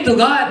you give it to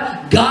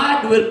God,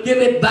 God will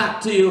give it back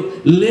to you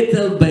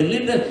little by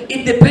little.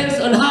 It depends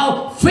on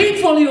how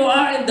faithful you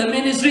are in the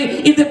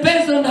ministry. It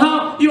depends on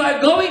how you are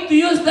going to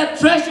use that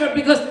treasure.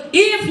 Because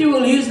if you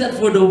will use that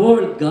for the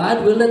world,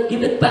 God will not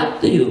give it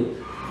back to you.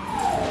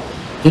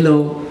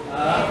 Hello?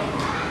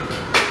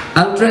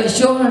 Ang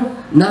treasure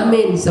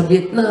namin sa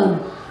Vietnam,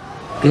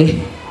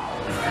 okay?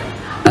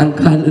 Ang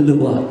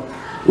kaluluwa.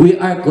 We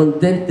are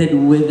contented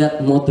with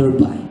that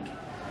motorbike.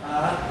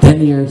 10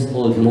 years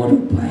old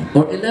motorbike.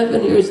 Or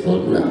 11 years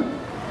old na.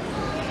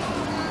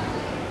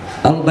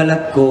 Ang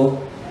balat ko,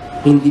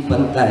 hindi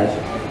pantay.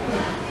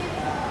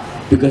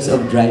 Because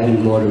of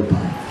driving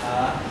motorbike.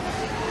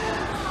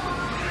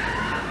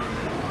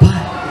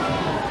 But,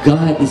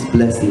 God is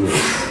blessing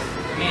us.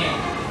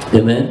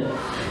 Amen?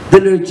 The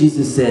Lord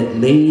Jesus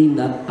said, lay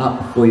not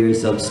up for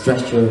yourselves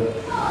treasure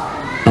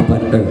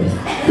upon earth,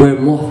 where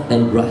moth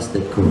and rust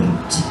that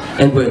corrupt,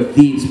 and where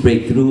thieves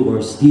break through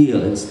or steal,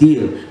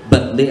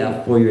 but lay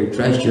up for your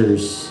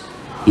treasures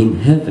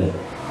in heaven.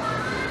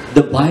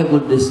 The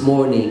Bible this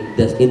morning,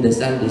 in the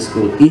Sunday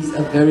school, is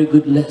a very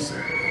good lesson.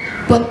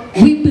 But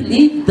we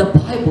believe the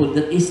Bible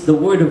that is the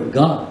Word of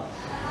God.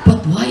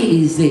 But why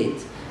is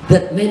it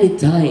that many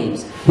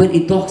times when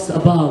it talks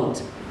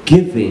about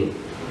giving,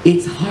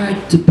 it's hard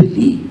to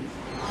believe?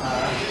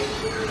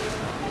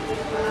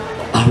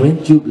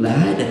 Aren't you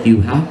glad that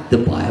you have the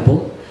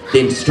Bible, the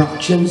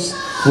instructions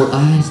for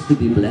us to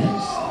be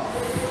blessed?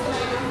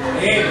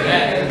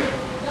 Amen.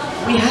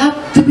 We have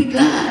to be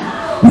glad.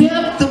 We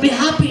have to be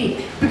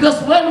happy. Because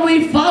when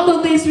we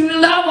follow this, we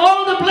will have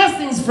all the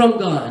blessings from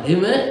God.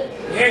 Amen?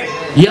 Yes.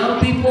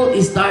 Young people,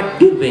 start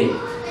giving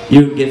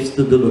your gifts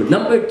to the Lord.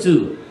 Number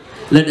 2,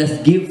 let us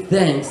give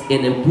thanks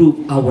and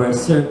improve our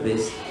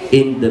service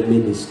in the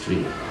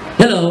ministry.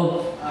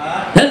 Hello?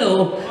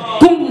 Hello?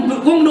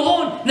 Kung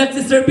noon,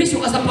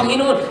 nagsiservisyo ka sa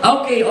Panginoon,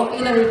 okay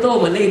lang ito,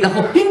 malate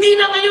ako. Hindi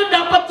na ngayon,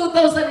 dapat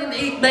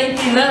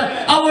 2008-19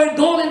 na. Our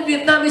goal in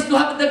Vietnam is to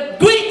have the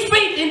great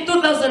faith in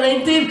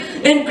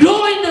 2019 and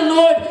grow in the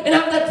Lord and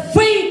have that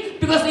faith.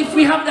 Because if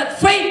we have that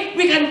faith,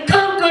 we can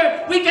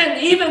conquer, we can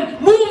even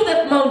move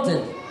that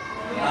mountain.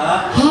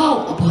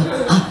 How about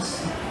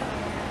us?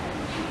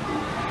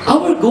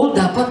 Our goal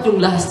dapat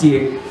yung last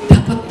year,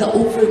 dapat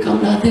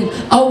na-overcome natin.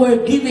 Our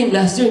giving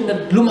last year,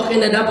 lumaki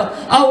na dapat.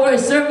 Our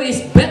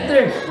service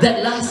better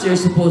than last year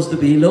supposed to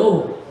be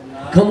low.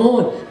 Come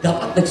on,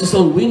 dapat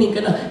nagsusoul winning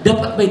ka na.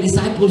 Dapat may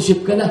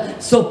discipleship ka na.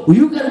 So,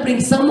 you can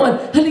bring someone,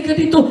 halika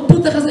dito,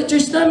 punta ka sa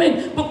church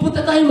namin.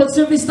 Magpunta tayo,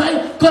 mag-service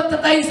tayo. Kanta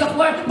tayo sa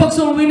choir,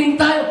 mag-soul winning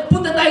tayo.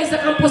 Punta tayo sa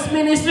campus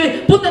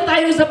ministry. Punta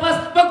tayo sa bus,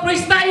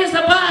 mag-preach tayo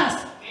sa bus.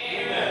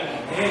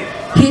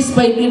 He's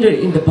my leader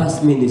in the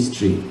bus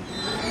ministry.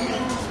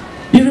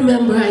 You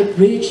remember I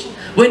preached?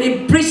 When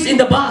he preached in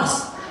the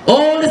bus,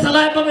 all the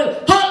salay pa will,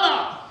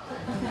 hala!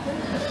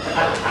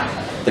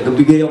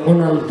 Tagabigay ako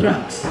ng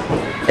tracts.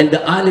 And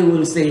the ali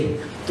will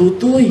say,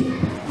 Tutoy,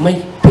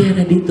 may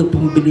pera dito,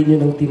 pambili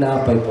nyo ng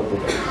tinapay pa po.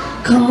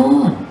 Come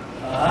on!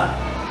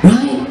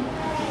 Right?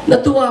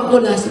 Natuwa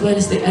ako last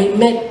Wednesday, I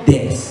met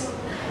Des.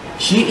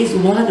 She is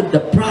one of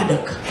the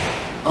product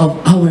of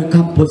our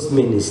campus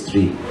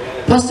ministry.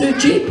 Pastor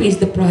JP is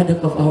the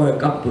product of our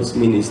campus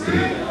ministry.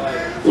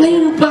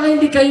 Ngayon pa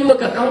hindi kayo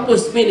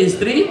magka-campus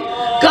ministry?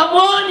 Come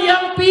on,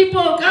 young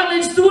people,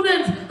 college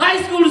students, high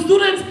school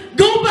students,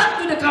 go back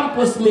to the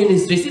campus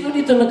ministry. Sino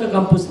dito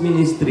nagka-campus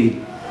ministry?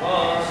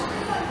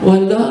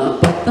 Wala,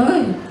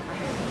 patay.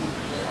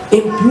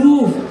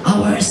 Improve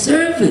our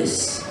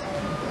service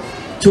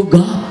to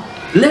God.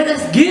 Let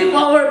us give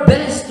our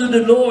best to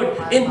the Lord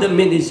in the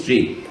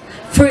ministry.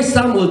 1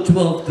 Samuel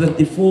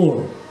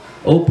 12:24.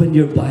 Open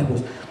your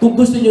Bibles. Kung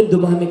gusto nyo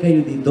dumami kayo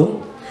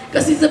dito,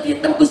 kasi sa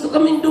Vietnam gusto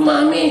kaming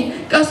dumami.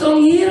 Kaso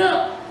ang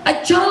hirap.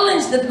 A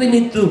challenge that we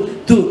need to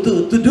do.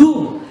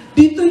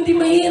 Dito hindi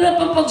mahirap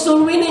ang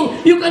pag-soul winning.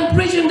 You can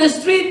preach in the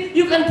street.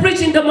 You can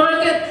preach in the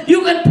market.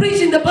 You can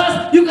preach in the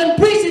bus. You can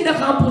preach in the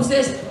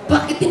campuses.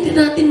 Bakit hindi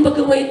natin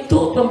magawa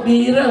ito?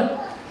 Pambihira.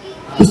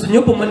 Gusto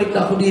nyo bumalik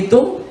na ako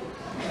dito?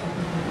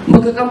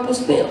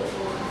 Magka-campus na yun.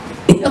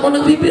 Hindi ako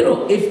nagbibiro.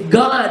 If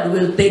God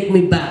will take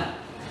me back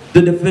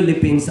to the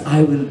Philippines,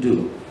 I will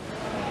do.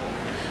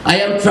 I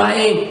am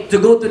trying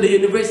to go to the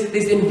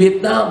universities in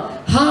Vietnam.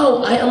 How?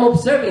 I am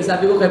observing.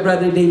 Sabi ko kay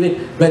Brother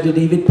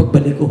David,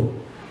 pagbalik ko,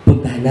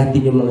 puntahan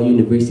natin yung mga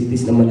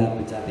universities na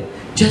malapit sa atin.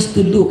 Just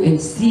to look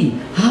and see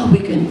how we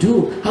can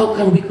do, how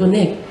can we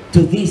connect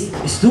to these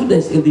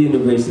students in the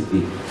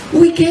university.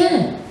 We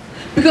can.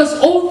 Because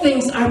all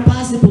things are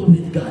possible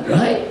with God,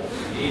 right?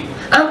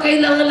 Ang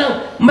kailangan lang,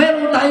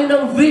 mayroon tayo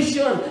ng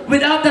vision.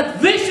 Without that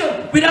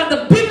vision, without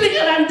the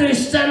biblical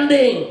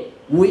understanding,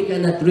 we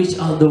cannot reach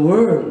out the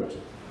world.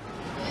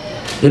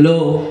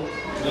 Hello?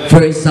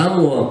 1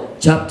 Samuel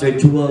chapter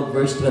 12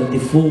 verse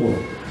 24.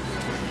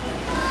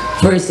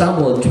 1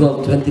 Samuel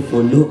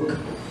 12:24. Look.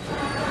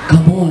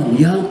 Come on,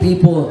 young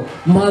people,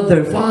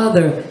 mother,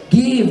 father,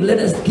 give.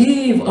 Let us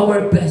give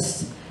our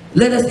best.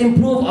 Let us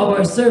improve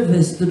our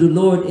service to the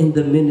Lord in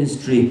the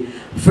ministry.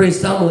 1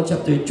 Samuel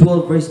chapter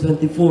 12 verse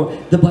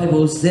 24. The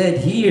Bible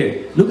said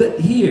here, look at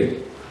here.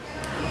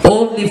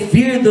 Only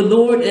fear the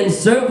Lord and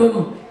serve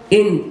Him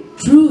in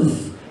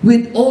truth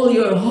with all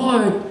your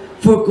heart.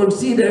 For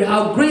consider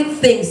how great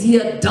things He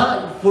had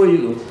done for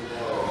you.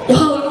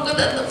 Wow, look at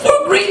that.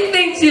 For great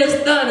things He has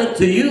done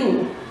unto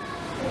you.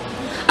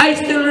 I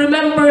still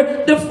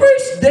remember the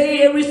first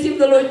day I received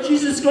the Lord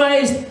Jesus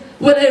Christ.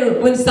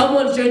 When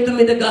someone shared to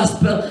me the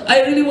gospel,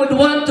 I really would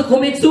want to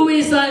commit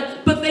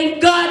suicide. But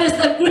thank God has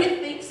done great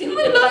things in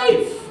my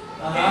life.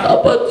 How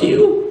about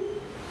you?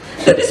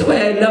 That is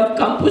why I love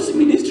campus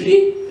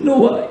ministry. You know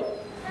why?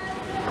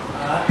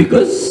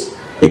 Because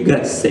I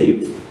got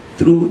saved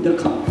through the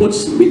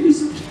campus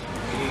ministry.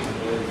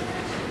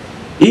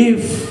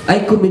 If I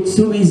commit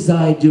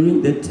suicide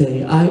during the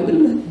day, I will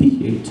not be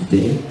here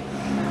today.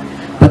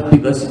 But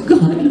because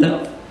God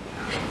loved,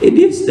 it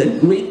is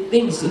the great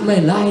things in my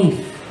life.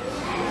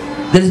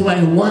 That's why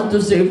I want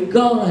to serve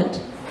God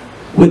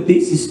with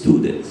these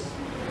students.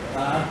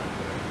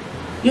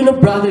 You know,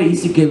 Brother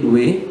Ezekiel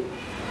Way,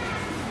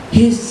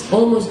 he's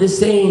almost the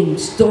same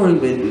story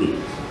with me.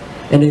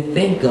 And I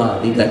thank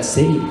God he got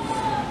saved.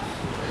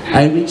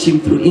 I reach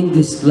Him through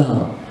English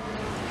club.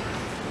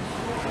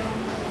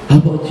 How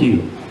about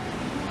you?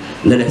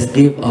 Let us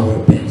give our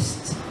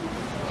best.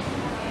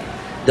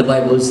 The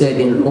Bible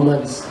said in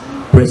Romans,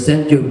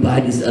 present your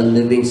bodies a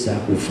living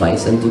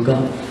sacrifice unto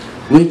God,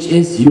 which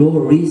is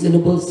your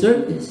reasonable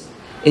service.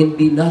 And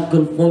be not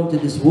conformed to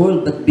this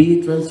world, but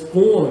be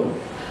transformed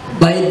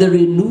by the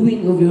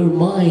renewing of your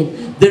mind.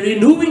 The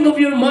renewing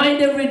of your mind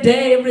every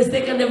day, every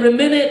second, every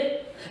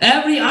minute,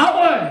 every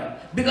hour.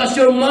 Because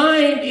your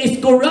mind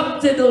is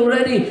corrupted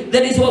already.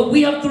 That is why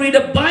we have to read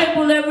the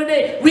Bible every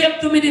day. We have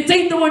to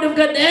meditate the Word of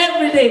God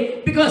every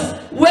day. Because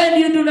when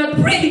you do not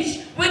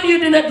preach, when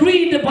you do not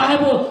read the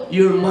Bible,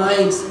 your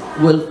minds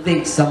will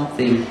think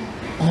something.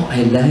 Oh,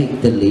 I like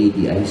the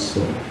lady I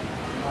saw.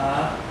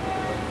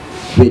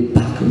 With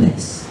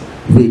backless,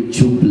 with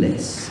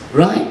tubeless.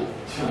 Right?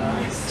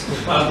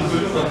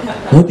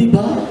 O,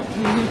 diba?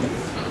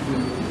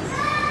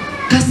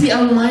 Kasi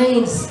ang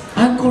minds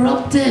are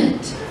corrupted.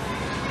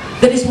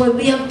 That is why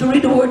we have to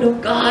read the Word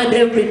of God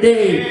every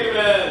day.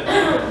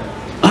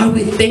 Are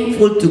we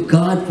thankful to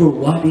God for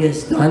what He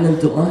has done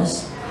unto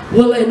us?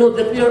 Well, I know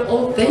that we are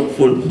all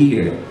thankful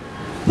here,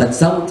 but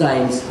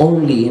sometimes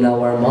only in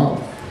our mouth.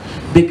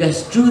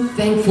 Because true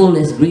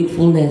thankfulness,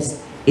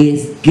 gratefulness,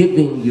 is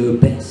giving your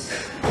best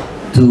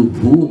to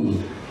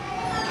whom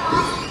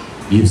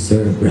you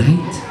serve,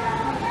 right?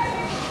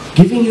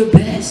 Giving your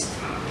best.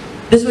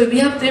 That's why we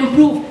have to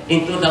improve.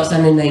 In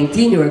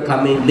 2019, you are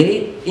coming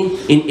late. In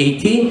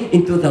 18,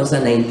 in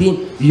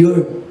 2019,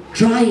 you're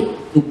trying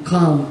to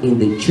come in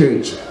the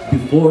church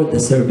before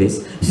the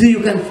service so you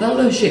can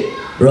fellowship,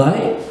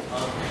 right?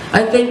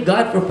 I thank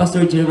God for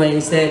Pastor Jeremiah. I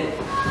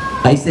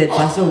said,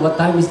 Pastor, what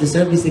time is the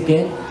service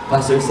again?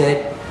 Pastor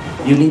said,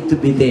 you need to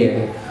be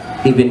there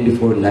even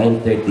before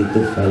 9:30 to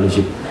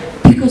fellowship.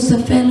 Because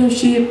the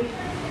fellowship,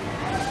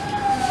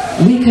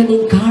 we can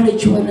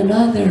encourage one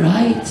another,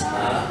 right?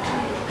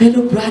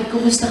 Hello, Brad,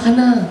 kumusta ka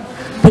na?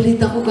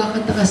 Balita ko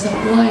kakanta ka sa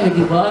choir,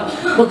 di ba?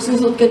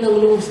 Magsusot ka ng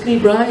long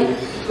sleeve, right?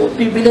 O,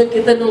 bibilan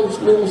kita ng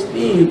long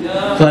sleeve.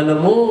 Kala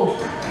mo,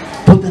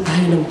 punta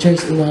tayo ng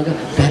church umaga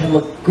para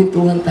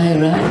magkwentuhan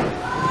tayo, right?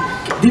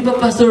 Di ba,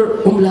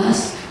 Pastor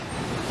Umlas?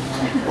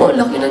 Oh,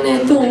 laki na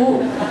neto,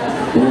 oh.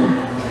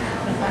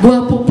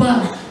 Guwapo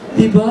pa,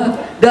 di ba?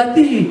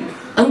 Dati,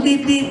 ang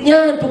liit-liit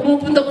niyan. Pag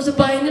pupunta ko sa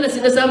bahay nila,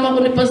 sinasama ko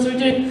ni Pastor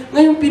Jerry.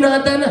 Ngayon,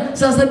 pinata na.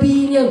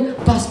 Sasabihin niyan,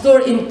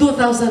 Pastor, in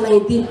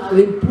 2019, I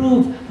will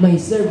prove my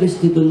service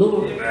to the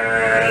Lord.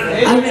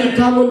 I will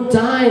come on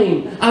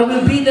time. I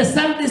will be the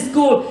Sunday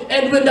school.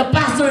 And when the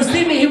pastor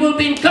see me, he will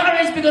be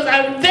encouraged because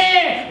I'm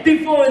there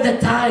before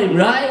the time,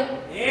 right?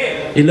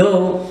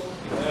 Hello?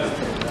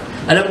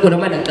 Alam ko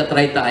naman,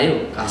 nagtatry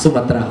tayo. Kaso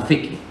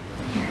ma-traffic.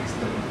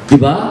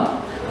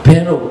 Diba?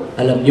 Pero,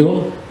 alam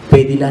nyo,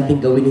 pwede natin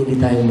gawin hindi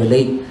tayo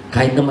malate.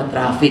 Kahit na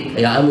ma-traffic.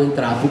 Hayaan mo yung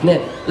traffic na.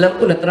 Alam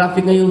ko na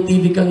traffic na yung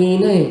TV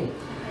kanina eh.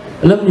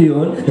 Alam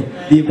niyo yun?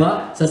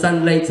 Diba? Sa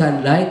sunlight,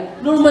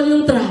 normal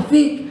yung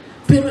traffic.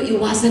 Pero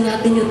iwasan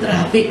natin yung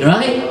traffic,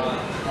 right?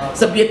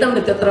 Sa Vietnam,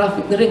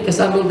 nagka-traffic na rin.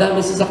 Kasama yung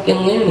dami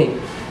sasakyan ngayon eh.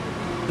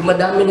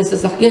 Dumadami na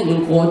sasakyan,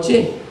 yung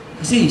kotse.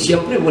 Kasi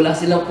siyempre, wala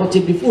silang kotse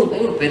before.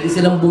 Ngayon, pwede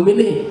silang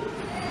bumili.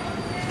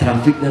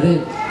 Traffic na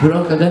rin.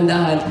 Pero ang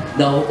kagandahan,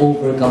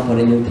 na-overcome pa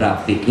rin yung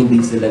traffic. Hindi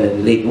sila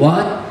na-relate.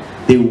 What?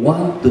 They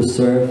want to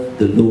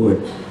serve the Lord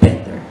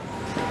better.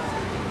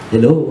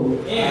 Hello?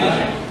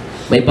 Yeah.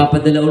 May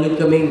papadala ulit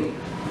kaming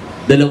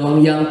 2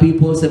 young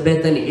people sa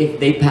Bethany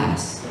if they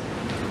pass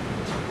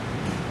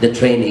the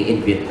training in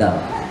Vietnam.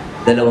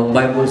 2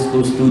 Bible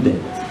school student.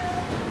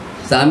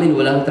 Sa amin,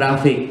 walang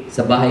traffic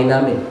sa bahay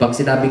namin. Pag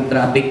sinabing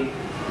traffic,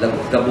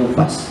 lagot ka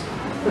bukas.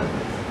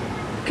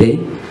 Okay?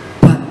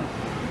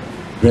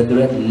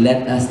 Brethren,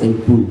 let us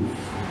improve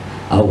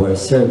our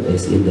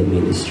service in the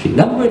ministry.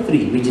 Number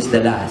 3, which is the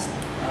last.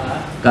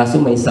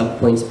 Kaso may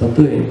sub-points pa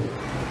to eh.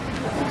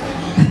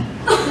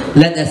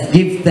 Let us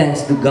give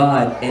thanks to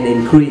God and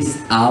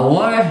increase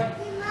our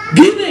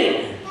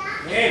giving.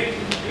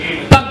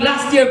 Pag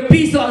last year,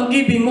 piso ang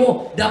giving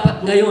mo,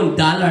 dapat ngayon,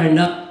 dollar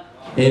na.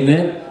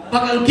 Amen?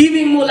 Pag ang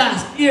giving mo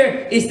last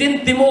year,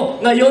 isentimo,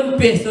 ngayon,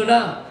 peso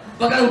na.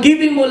 Pag ang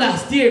giving mo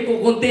last year,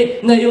 kukunti,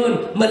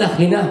 ngayon,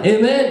 malaki na.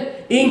 Amen?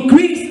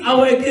 Increase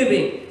our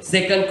giving.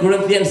 2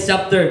 Corinthians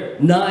chapter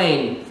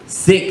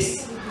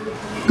 9:6,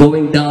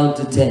 going down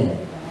to 10.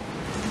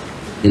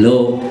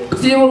 Hello?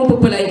 Gusto niyo mong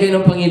pagpalain kayo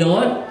ng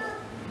Panginoon?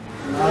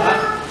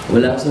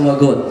 Walang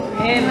sumagot.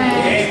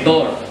 Amen.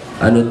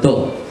 Ano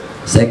to?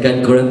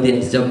 2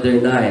 Corinthians chapter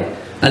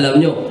 9.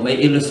 Alam nyo, may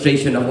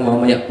illustration ako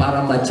mamaya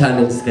para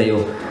ma-challenge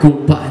kayo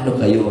kung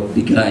paano kayo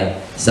magbigay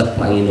sa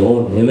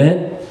Panginoon.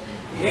 Amen?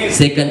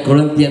 2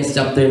 Corinthians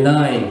chapter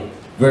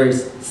 9,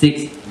 verse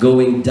 6,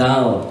 going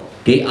down.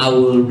 Okay, I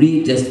will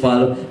read, just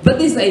follow.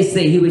 But this I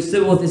say, he which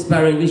soweth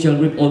sparingly shall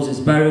reap also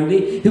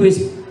sparingly. He which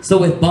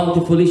soweth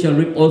bountifully shall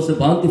reap also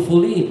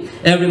bountifully.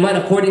 Every man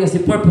according as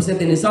he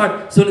purposeth in his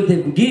heart, so let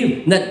him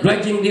give, not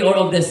grudgingly or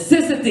of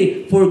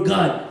necessity, for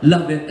God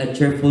loveth a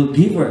cheerful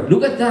giver.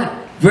 Look at that,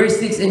 verse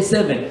 6 and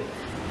 7.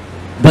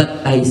 But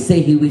But I say,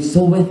 he which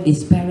soweth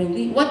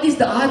sparingly. What is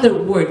the other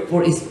word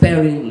for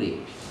sparingly?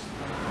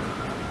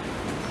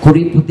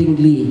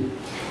 Kuriputingly.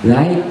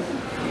 Right?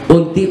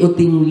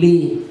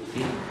 Unti-utingly.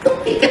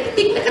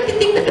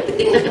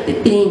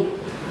 Nakatiting.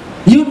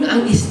 Yun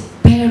ang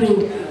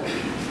sparing.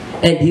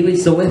 And he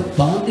which soweth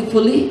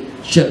bountifully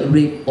shall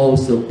reap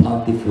also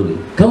bountifully.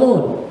 Come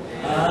on.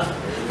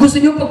 Gusto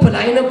niyo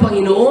pagpalain ng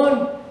Panginoon?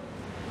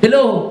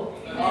 Hello?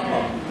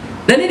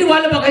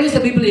 Naniniwala ba kayo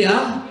sa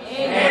Biblia?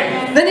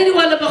 Yes.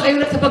 Naniniwala ba kayo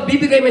na sa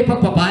pagbibigay may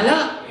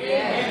pagpapala?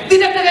 Yes.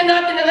 Dinagdagan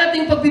natin ang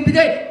ating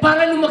pagbibigay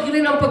para lumaki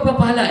rin ang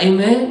pagpapala.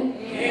 Amen?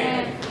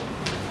 Yes.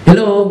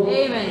 Hello?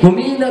 Amen.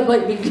 Humina ba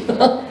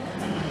bigla?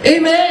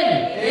 Amen!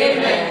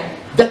 Amen!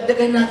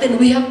 Dagdagan natin.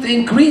 We have to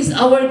increase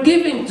our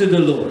giving to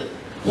the Lord.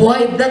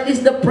 Why? That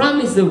is the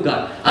promise of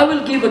God. I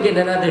will give again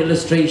another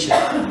illustration.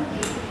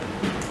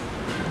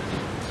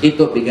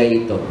 Ito,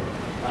 bigay ito.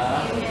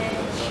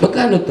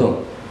 Magkano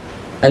to?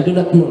 I do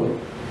not know.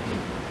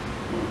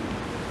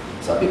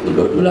 Sabi ko,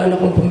 Lord, wala na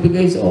akong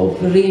pambigay sa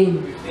offering.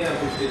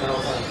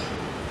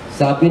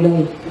 Sabi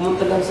ng,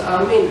 pumunta lang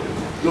sa amin.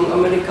 Yung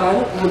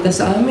Amerikano, pumunta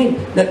sa amin.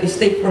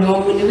 Nag-stay for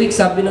how many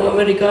weeks? Sabi ng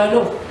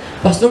Amerikano,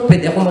 Pastor,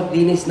 pwede ako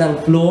maglinis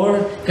ng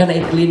floor? Can I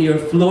clean your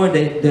floor?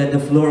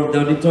 The floor of the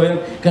auditorium?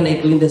 Can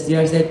I clean the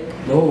stairs? I said,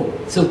 no,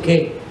 it's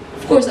okay.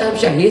 Of course, I'm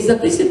sure he is a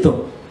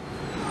visitor.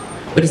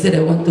 But he said,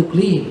 I want to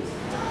clean.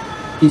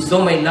 He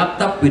saw my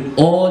laptop with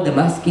all the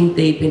masking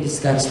tape and the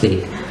scotch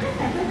tape.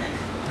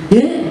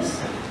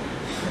 Yes.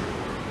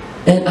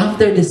 And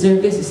after the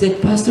service, he said,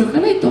 Pastor,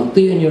 can I talk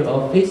to you in your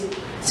office?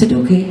 I said,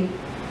 okay.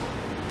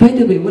 By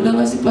the way, wala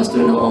nga si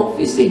Pastor ng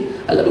office eh.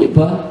 Alam niyo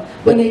ba,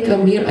 when I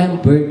come here, I'm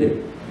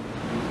burdened.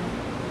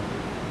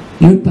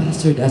 Your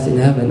pastor doesn't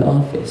have an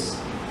office.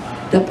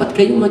 Dapat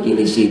kayong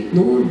mag-initiate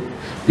noon.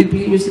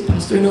 Bibigyan niyo si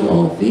Pastor ng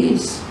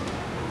office.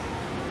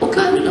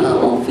 Magkano lang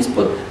ang office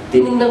po?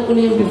 Tinignan ko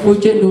na yan before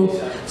dyan, no?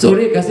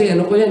 Sorry, kasi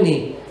ano ko yan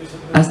eh.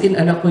 As in,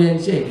 anak ko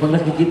yan siya eh. Pag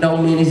nakikita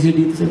ko ministry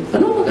dito, sabi,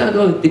 ano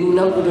magagawa?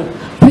 Tinignan ko na.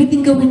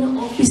 Pwedeng gawin ng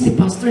office ni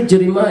Pastor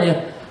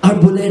Jeremiah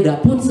Arboleda,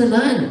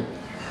 Punsalan.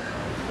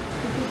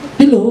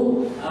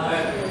 Hello?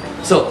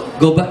 So,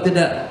 go back to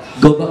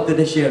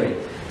the sharing.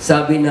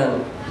 Sabi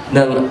ng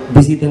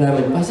bisita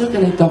namin, Pastor,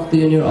 can I talk to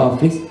you in your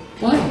office?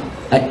 Why?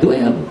 Do I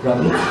have a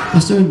problem?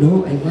 Pastor,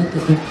 no, I want to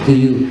talk to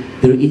you.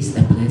 There is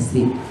a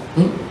blessing.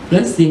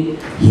 Blessing?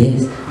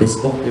 Yes, let's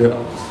talk to your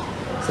office.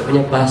 Sabi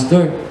niya,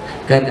 Pastor,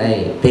 can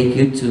I take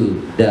you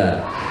to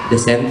the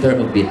center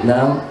of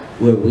Vietnam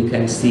where we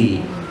can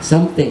see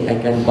something? I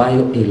can buy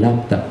you a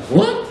laptop.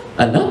 What?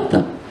 A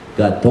laptop?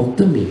 God, talk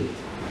to me.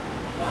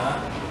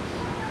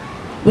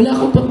 Wala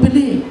akong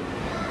pambili.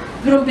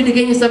 Pero ang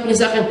binigay niya, sabi niya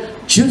sa akin,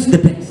 choose the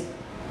best.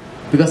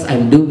 Because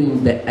I'm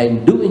doing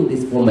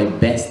this for my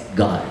best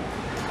God.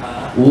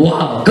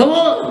 Wow! Come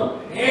on!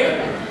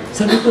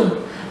 Sabi ko,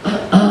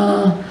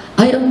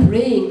 I am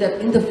praying that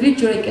in the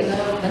future I can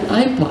have an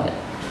iPad.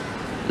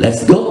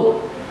 Let's go.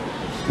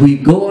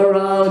 We go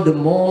around the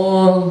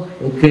mall,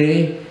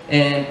 okay?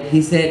 And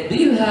he said, do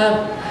you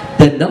have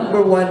the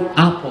 #1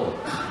 Apple?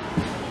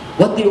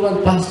 What do you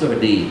want, Pastor?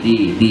 What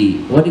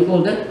do you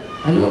call that?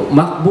 I don't know,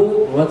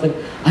 MacBook? What?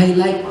 I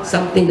like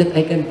something that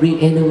I can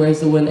bring anywhere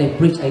so when I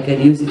preach, I can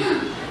use it.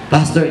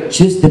 Pastor,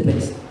 choose the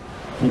best.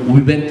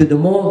 We went to the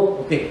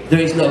mall. Okay,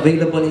 there is no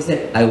available. He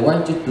said, I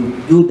want you to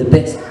do the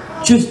best.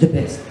 Choose the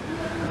best.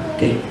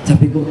 Okay,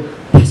 sabi ko,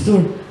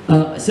 Pastor,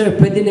 sir,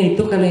 pwede na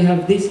ito. Can I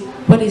have this?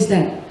 What is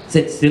that?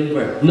 Said,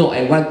 silver. No,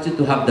 I want you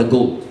to have the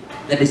gold.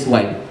 That is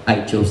why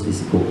I chose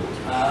this gold.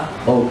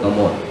 Oh, come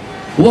on.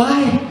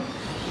 Why?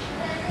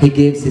 He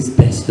gives his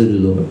best to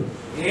the Lord.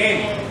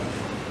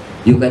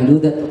 You can do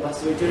that to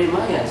Pastor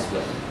Jeremiah as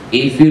well.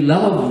 If you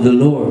love the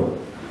Lord,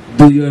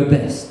 do your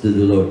best to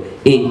the Lord.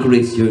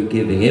 Increase your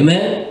giving.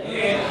 Amen?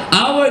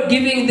 Our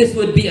giving, this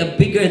would be a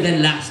bigger than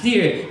last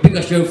year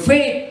because your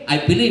faith, I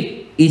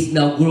believe, is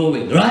now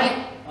growing.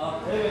 Right?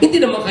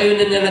 Hindi naman kayo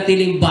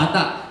nananatiling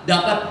bata.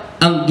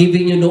 Dapat ang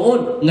giving nyo noon,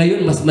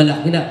 ngayon mas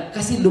malaki na.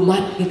 Kasi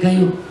lumaki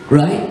kayo.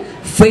 Right?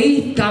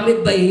 Faith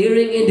cometh by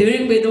hearing and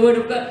hearing by the word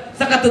of God.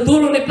 Sa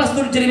katuturo ni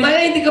Pastor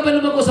Jeremiah, hindi ka ba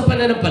lumago sa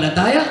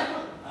pananampalataya?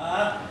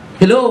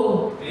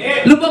 Hello?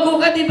 Lumago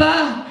ka, di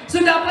ba? So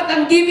dapat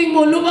ang giving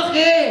mo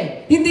lumaki.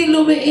 Hindi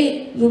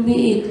lumiit.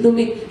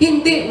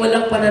 Hindi,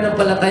 walang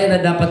pananampalataya na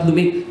dapat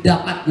lumiit.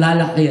 Dapat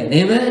lalaki yan.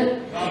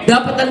 Amen?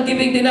 Dapat ang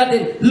giving din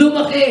natin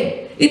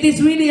lumaki. It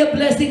is really a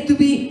blessing to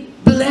be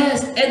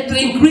blessed and to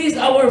increase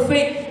our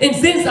faith. And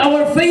since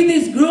our faith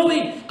is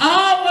growing,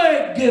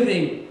 our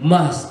giving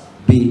must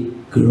be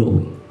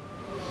growing.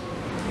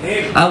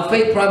 Ang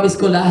faith promise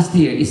ko last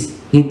year is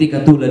hindi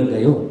katulad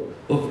ngayon.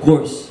 Of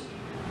course,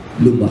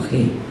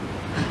 lumaki.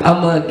 Ang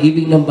mga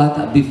giving ng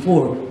bata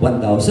before,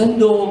 1,000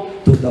 dong,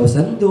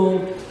 2,000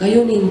 dong,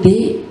 ngayon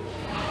hindi.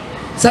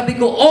 Sabi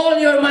ko, all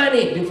your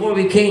money, before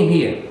we came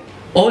here,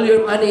 all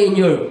your money in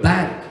your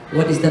bank,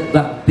 what is that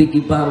bank?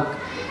 Piggy bank,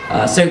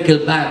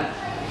 circle bank,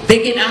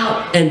 take it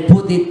out and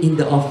put it in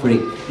the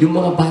offering. Yung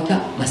mga bata,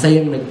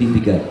 masayang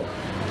nagbibigay.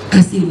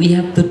 Kasi we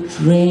have to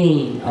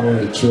train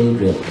our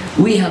children.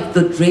 We have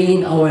to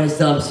train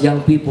ourselves,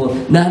 young people.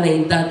 Nanay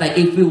and tatay,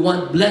 if we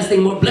want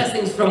blessing, more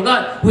blessings from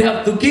God, we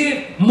have to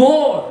give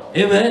more.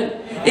 Amen?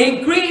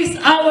 Increase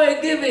our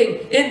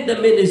giving in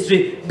the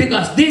ministry,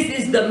 because this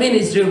is the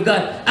ministry of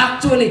God.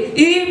 Actually,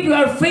 if you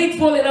are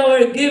faithful in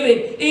our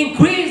giving,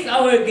 increase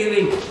our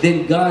giving,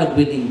 then God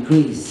will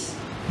increase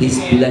His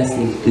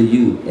blessing to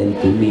you and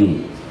to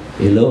me.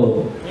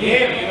 Hello?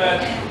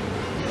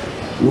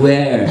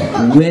 Where,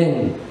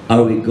 when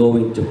are we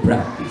going to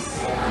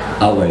practice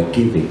our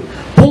giving?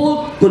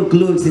 Paul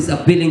concludes his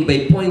appealing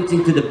by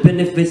pointing to the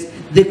benefits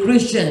the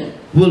Christian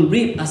will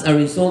reap as a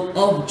result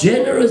of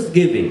generous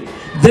giving.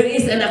 There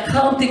is an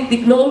accounting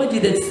technology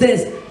that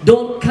says,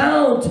 don't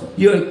count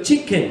your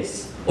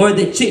chickens or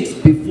the chicks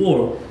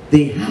before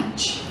they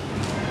hatch.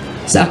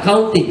 Sa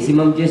accounting, si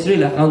Ma'am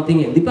Jezreel,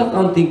 accounting yan. Di ba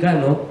accounting ka,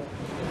 no?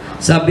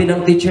 Sabi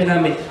ng teacher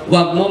namin,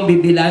 huwag mong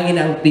bibilangin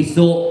ang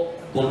piso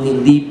kung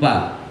hindi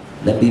pa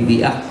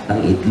nabibiak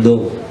ang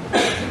itlog.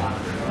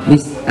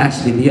 Miss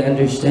Ashley, do you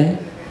understand?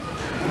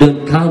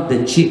 Don't count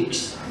the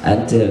chicks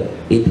until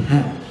it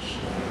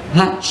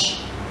hatch.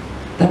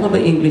 Tama ba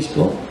English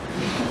ko?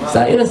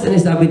 Sa yun ang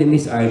sinasabi ni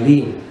Miss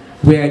Arlene,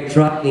 we are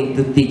trying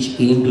to teach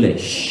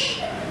English,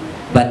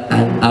 but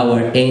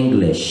our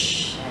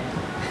English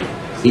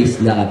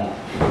is not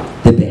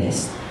the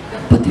best.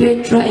 But we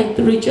are trying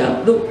to reach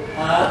out. Look,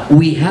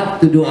 we have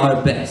to do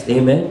our best.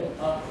 Amen?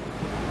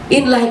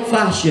 In like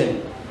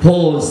fashion,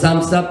 Paul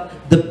sums up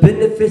the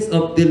benefits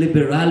of the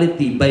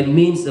liberality by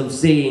means of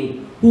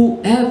saying,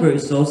 whoever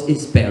sows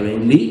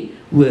sparingly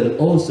will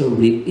also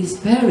reap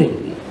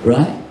sparingly.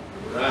 Right?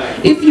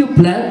 If you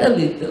plant a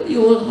little, you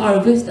will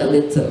harvest a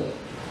little.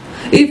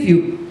 If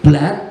you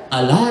plant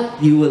a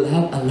lot, you will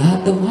have a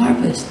lot of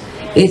harvest.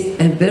 It's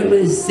a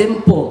very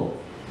simple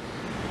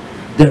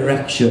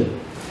direction.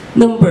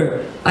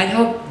 I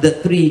have the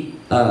three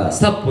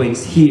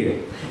subpoints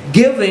here.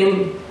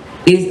 Giving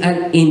is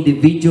an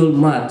individual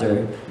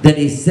matter that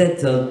is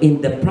settled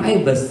in the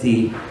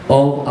privacy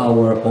of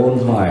our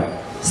own heart.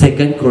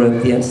 2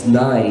 Corinthians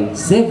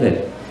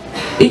 9:7.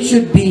 It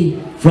should be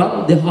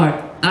from the heart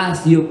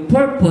as you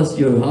purpose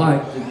your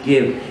heart to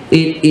give.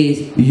 It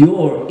is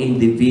your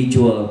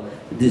individual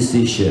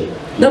decision.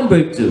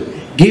 2,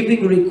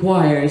 giving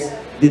requires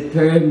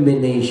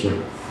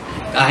determination.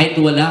 Kahit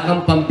wala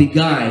kang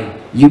pambigay,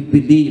 you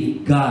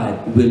believe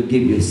God will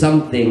give you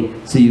something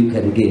so you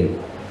can give.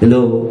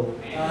 Hello?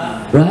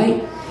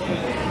 Right?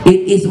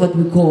 It is what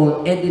we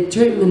call a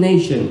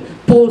determination.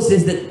 Paul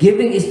says that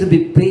giving is to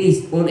be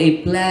based on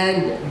a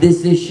planned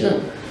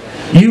decision.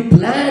 You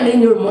plan in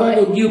your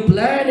mind, you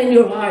plan in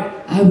your heart,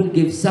 I will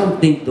give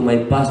something to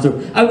my pastor,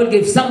 I will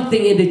give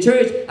something in the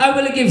church, I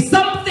will give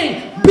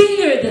something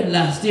bigger than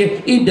last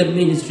year in the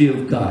ministry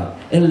of God.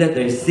 And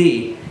letter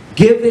C,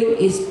 giving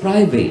is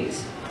private.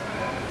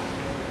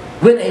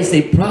 When I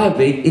say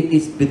private, it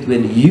is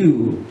between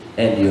you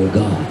and your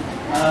God.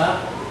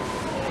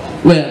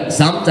 Well,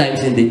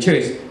 sometimes in the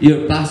church,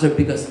 your pastor,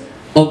 because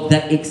of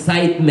that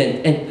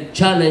excitement and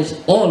challenge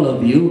all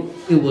of you,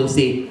 he will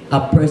say,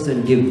 a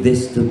person give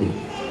this to me.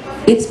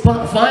 It's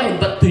fine,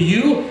 but to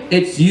you,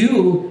 it's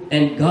you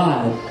and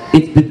God.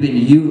 It's between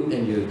you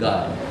and your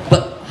God.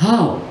 But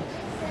how?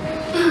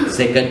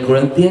 2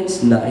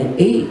 Corinthians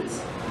 9:8.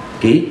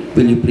 Okay,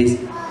 will you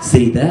please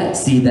say that,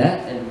 see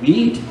that, and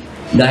read?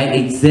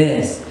 9:8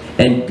 says,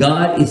 and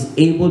God is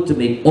able to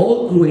make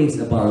all grace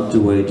abound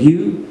toward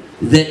you,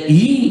 that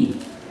ye,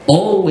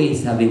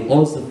 always having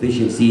all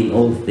sufficiency in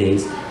all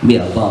things, may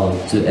abound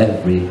to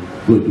every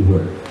good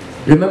work.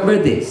 Remember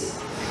this,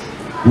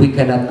 we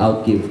cannot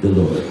outgive the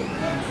Lord.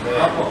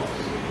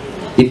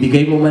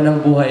 Ibigay mo man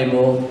ang buhay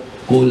mo,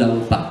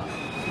 kulang pa.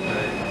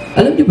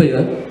 Alam niyo ba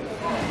yun?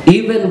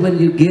 Even when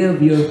you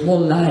give your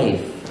whole life,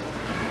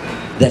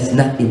 that's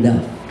not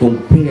enough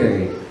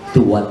compared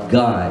to what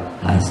God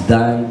has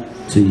done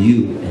to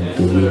you and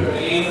to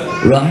me.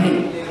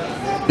 Right?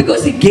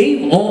 Because He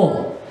gave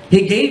all.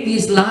 He gave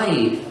His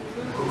life.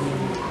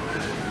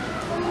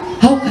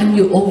 How can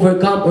you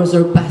overcome or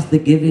surpass the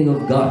giving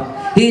of God?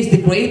 He is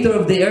the creator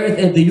of the earth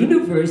and the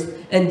universe,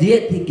 and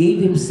yet He gave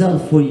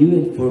Himself for you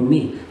and for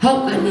me.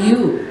 How can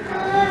you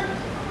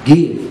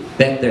give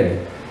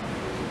better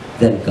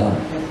than God?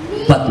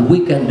 But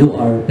we can do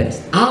our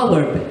best.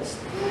 Our best.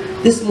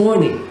 This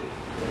morning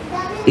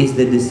is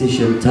the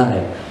decision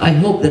time. I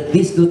hope that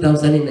this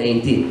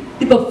 2019,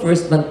 di ba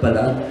first month pa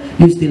lang,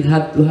 you still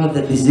have to have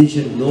the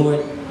decision,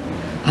 Lord,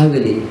 I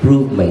will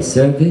improve my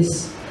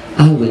service.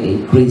 I will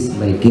increase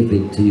my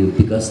giving to you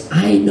because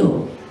I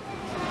know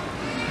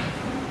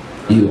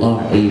you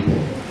are able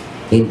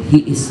and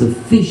He is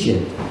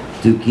sufficient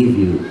to give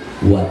you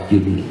what you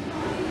need.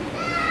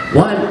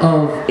 One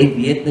of a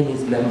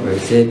Vietnamese member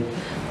said,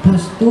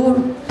 Pastor,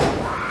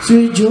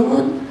 Sir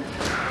John,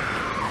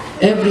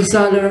 every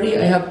salary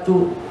I have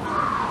to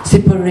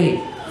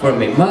separate for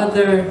my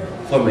mother,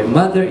 for my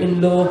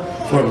mother-in-law,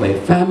 for my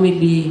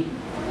family.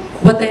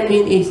 What I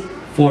mean is,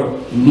 for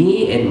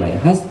me and my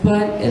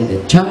husband and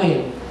the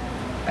child.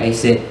 I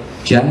said,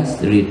 just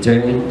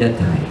return the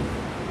time.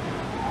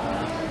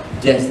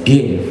 just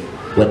give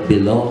what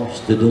belongs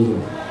to the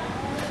Lord.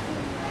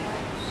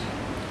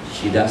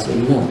 She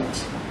doesn't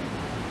want.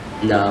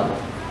 Now,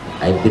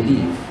 I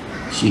believe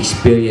she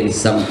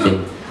experienced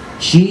something.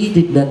 She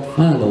did not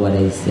follow what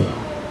I said.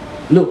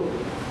 Look,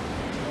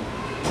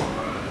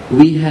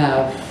 we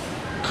have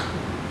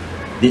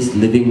this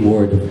living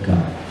word of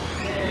God.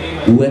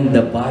 When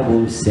the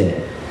Bible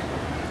said,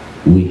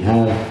 we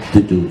have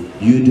to do,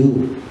 you do.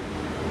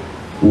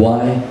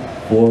 Why?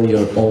 For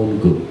your own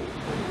good.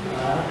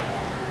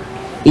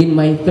 In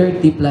my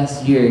 30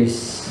 plus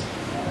years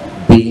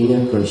being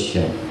a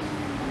Christian,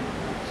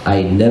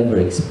 I never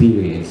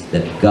experienced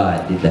that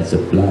God did not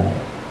supply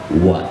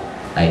what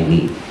I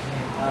need.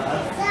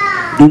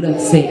 Do not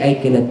say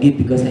I cannot give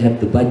because I have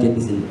the budget.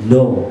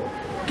 No,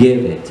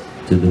 give it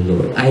to the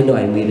Lord. I know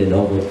I made an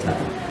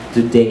overtime.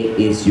 Today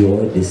is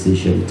your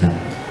decision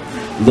time.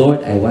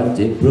 Lord, I want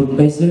to improve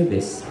my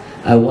service.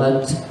 I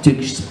want to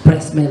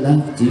express my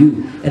love to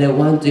you. And I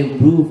want to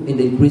improve and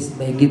increase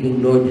my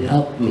giving. Lord,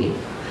 help me.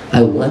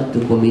 I want to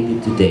commit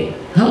it today.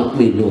 Help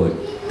me, Lord,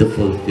 to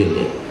fulfill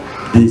it.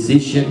 The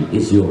decision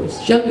is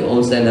yours. Shall we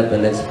all stand up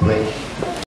and let's pray?